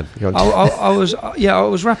Eminem. I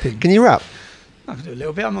was rapping. Can you rap? I can do a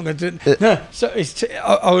little bit. I'm not going to do it. No. So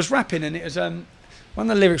I was rapping, and it was one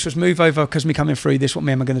of the lyrics was "Move over, because me coming through. This what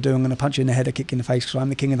me am I going to do? I'm going to punch you in the head or kick you in the face, because I'm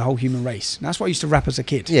the king of the whole human race." And that's what I used to rap as a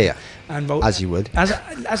kid. Yeah. And as you would. As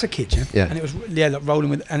a kid, yeah. Yeah. And it was like rolling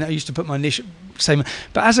with, and I used to put my initial same.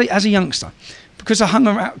 But as a youngster, because I hung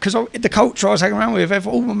around, because the culture I was hanging around with,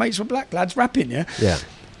 all my mates were black lads rapping. Yeah. Yeah.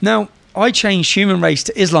 Now I changed human race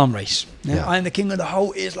to Islam race. Yeah. I am the king of the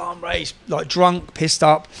whole Islam race, like drunk, pissed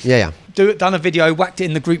up. Yeah. Done a video, whacked it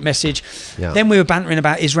in the group message. Yeah. Then we were bantering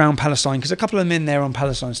about Israel and Palestine, because a couple of men there on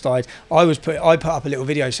Palestine's side. I put up a little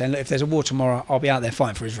video saying, look, if there's a war tomorrow, I'll be out there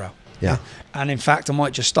fighting for Israel. Yeah. And in fact, I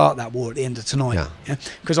might just start that war at the end of tonight. Yeah.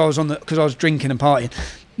 Because I was drinking and partying.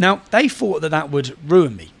 Now they thought that would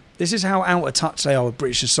ruin me. This is how out of touch they are with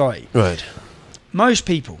British society. Right. Most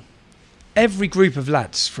people, every group of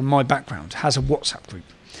lads from my background has a WhatsApp group.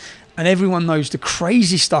 And everyone knows the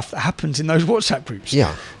crazy stuff that happens in those WhatsApp groups.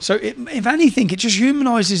 Yeah. So if anything, it just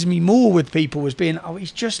humanises me more with people as being,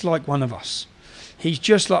 he's just like one of us. He's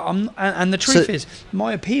just like, and the truth is,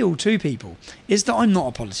 my appeal to people is that I'm not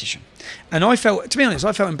a politician. And to be honest,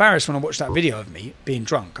 I felt embarrassed when I watched that video of me being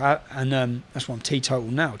drunk. And that's why I'm teetotal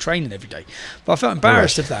now, training every day. But I felt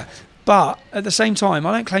embarrassed of that. But at the same time,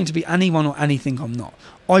 I don't claim to be anyone or anything I'm not.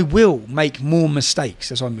 I will make more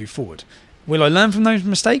mistakes as I move forward. Will I learn from those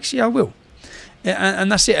mistakes? Yeah, I will.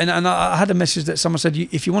 And that's it. And I had a message that someone said,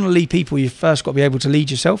 if you want to lead people, you've first got to be able to lead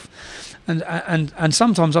yourself. And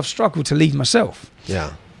sometimes I've struggled to lead myself.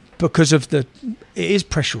 Yeah. Because of it is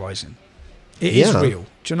pressurising. It is real.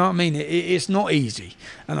 Do you know what I mean? It's not easy.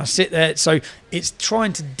 And I sit there. So it's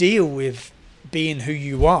trying to deal with being who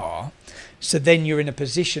you are. So then you're in a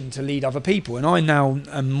position to lead other people. And I now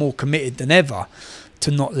am more committed than ever to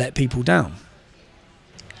not let people down.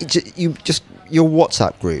 Your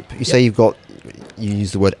WhatsApp group, you say you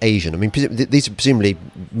use the word Asian. I mean, these are presumably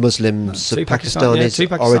Muslims of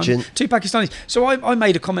Pakistani origin. 2 Pakistanis. So I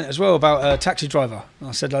made a comment as well about a taxi driver.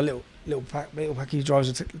 I said a little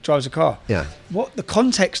Pakistani drives a car. Yeah. What the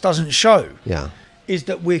context doesn't show. Yeah. Is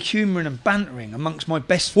that we're humouring and bantering amongst my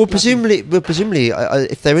best. Well, presumably,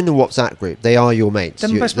 if they're in the WhatsApp group, they are your mates.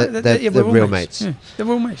 They're real mates. Yeah, they're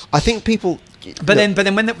real mates. I think people. But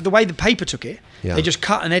then when the way the paper took it, yeah. They just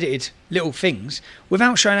cut and edited little things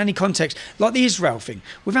without showing any context, like the Israel thing,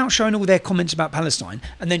 without showing all their comments about Palestine,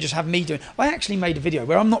 and then just have me doing. I actually made a video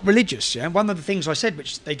where I'm not religious. Yeah, one of the things I said,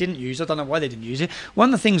 which they didn't use, I don't know why they didn't use it. One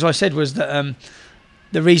of the things I said was that.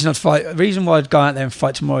 The reason why I'd go out there and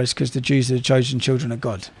fight tomorrow is because the Jews are the chosen children of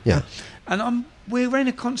God. Yeah. And we're in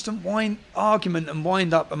a constant argument and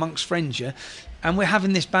wind up amongst friends, yeah, and we're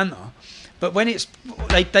having this banter. But when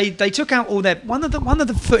they took out all their one of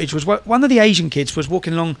the footage was one of the Asian kids was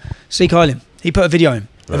walking along Sikh Island. He put a video in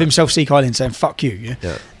of himself Sikh Island saying "fuck you."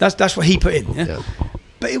 Yeah. That's what he put in. Yeah.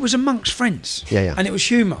 But it was amongst friends. Yeah. And it was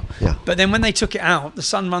humour. Yeah. But then when they took it out, the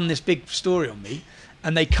Sun run this big story on me.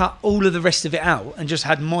 And they cut all of the rest of it out and just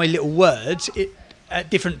had my little words at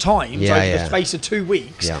different times over the space of 2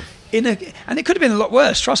 weeks. Yeah. and it could have been a lot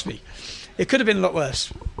worse. Trust me, it could have been a lot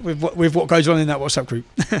worse with what goes on in that WhatsApp group.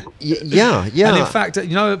 Yeah. And in fact, at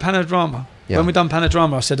Panorama, when we done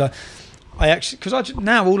Panorama, I said I actually, because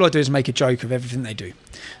now all I do is make a joke of everything they do.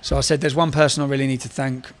 So I said, there's one person I really need to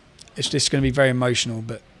thank. It's just going to be very emotional,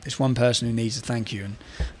 but it's one person who needs to thank you. And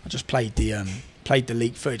I just played the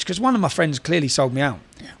leaked footage because one of my friends clearly sold me out.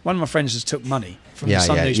 One of my friends just took money from the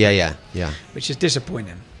Sun newspaper, which is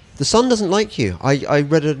disappointing. The Sun doesn't like you. I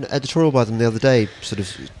read an editorial by them the other day, sort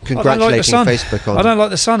of congratulating Facebook on. I don't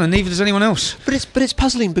like the Sun, and neither does anyone else. But it's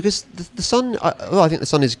puzzling because the Sun. I think the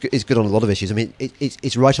Sun is good on a lot of issues. I mean,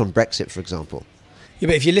 it's right on Brexit, for example. Yeah,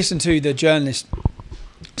 but if you listen to the journalist,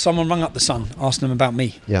 someone rang up the Sun, asked them about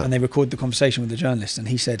me, and they recorded the conversation with the journalist, and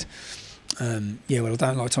he said, well, I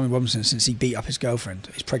don't like Tommy Robinson since he beat up his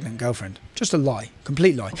pregnant girlfriend. Just a lie,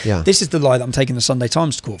 complete lie. Yeah. This is the lie that I'm taking the Sunday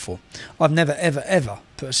Times to court for. I've never, ever, ever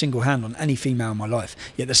put a single hand on any female in my life.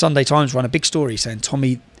 Yet the Sunday Times run a big story saying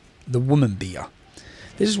Tommy, the woman beater.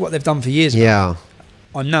 This is what they've done for years. Yeah.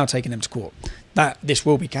 I'm now taking them to court. That this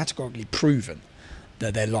will be categorically proven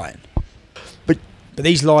that they're lying. But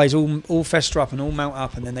these lies all fester up and all mount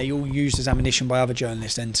up, and then they all used as ammunition by other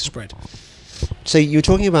journalists then to spread. So you're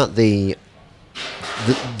talking about the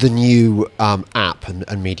new app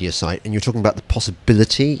and media site, and you're talking about the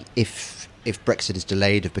possibility, if Brexit is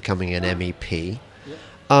delayed, of becoming an MEP.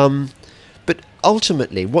 But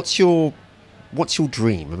ultimately, what's your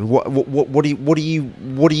dream? I mean, what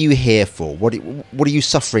are you here for? What are you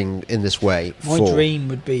suffering in this way for? My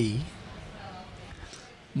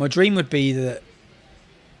dream would be that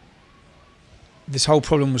this whole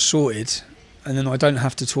problem was sorted, and then I don't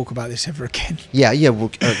have to talk about this ever again.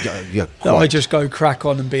 That I just go crack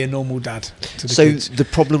on and be a normal dad to the kids. So the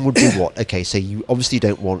problem would be what? Okay, so you obviously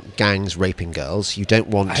don't want gangs raping girls. You don't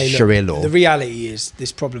want Sharia law. The reality is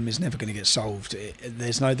this problem is never going to get solved.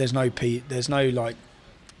 There's no like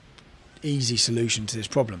easy solution to this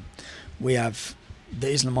problem. We have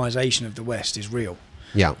the Islamisation of the West is real.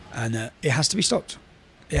 Yeah. And it has to be stopped.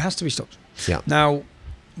 It has to be stopped. Yeah. Now,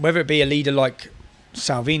 whether it be a leader like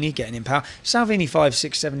Salvini getting in power. Salvini 5,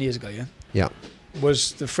 6, 7 years ago,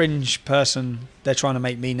 was the fringe person they're trying to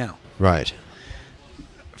make me now. Right.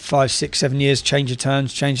 5, 6, 7 years, change of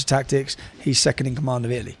turns, change of tactics. He's second in command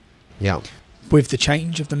of Italy. Yeah. With the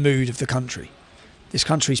change of the mood of the country. This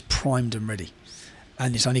country's primed and ready.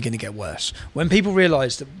 And it's only going to get worse. When people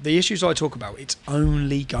realise that the issues I talk about, it's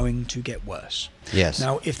only going to get worse. Yes.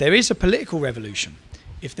 Now, if there is a political revolution,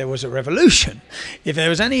 if there was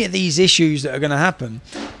any of these issues that are going to happen,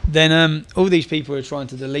 then all these people who are trying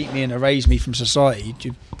to delete me and erase me from society,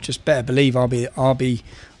 you just better believe I'll be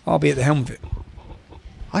at the helm of it.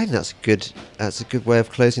 I think that's a good way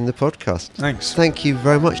of closing the podcast. Thanks. Thank you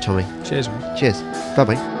very much, Tommy. Cheers, man. Cheers.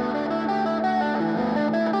 Bye-bye.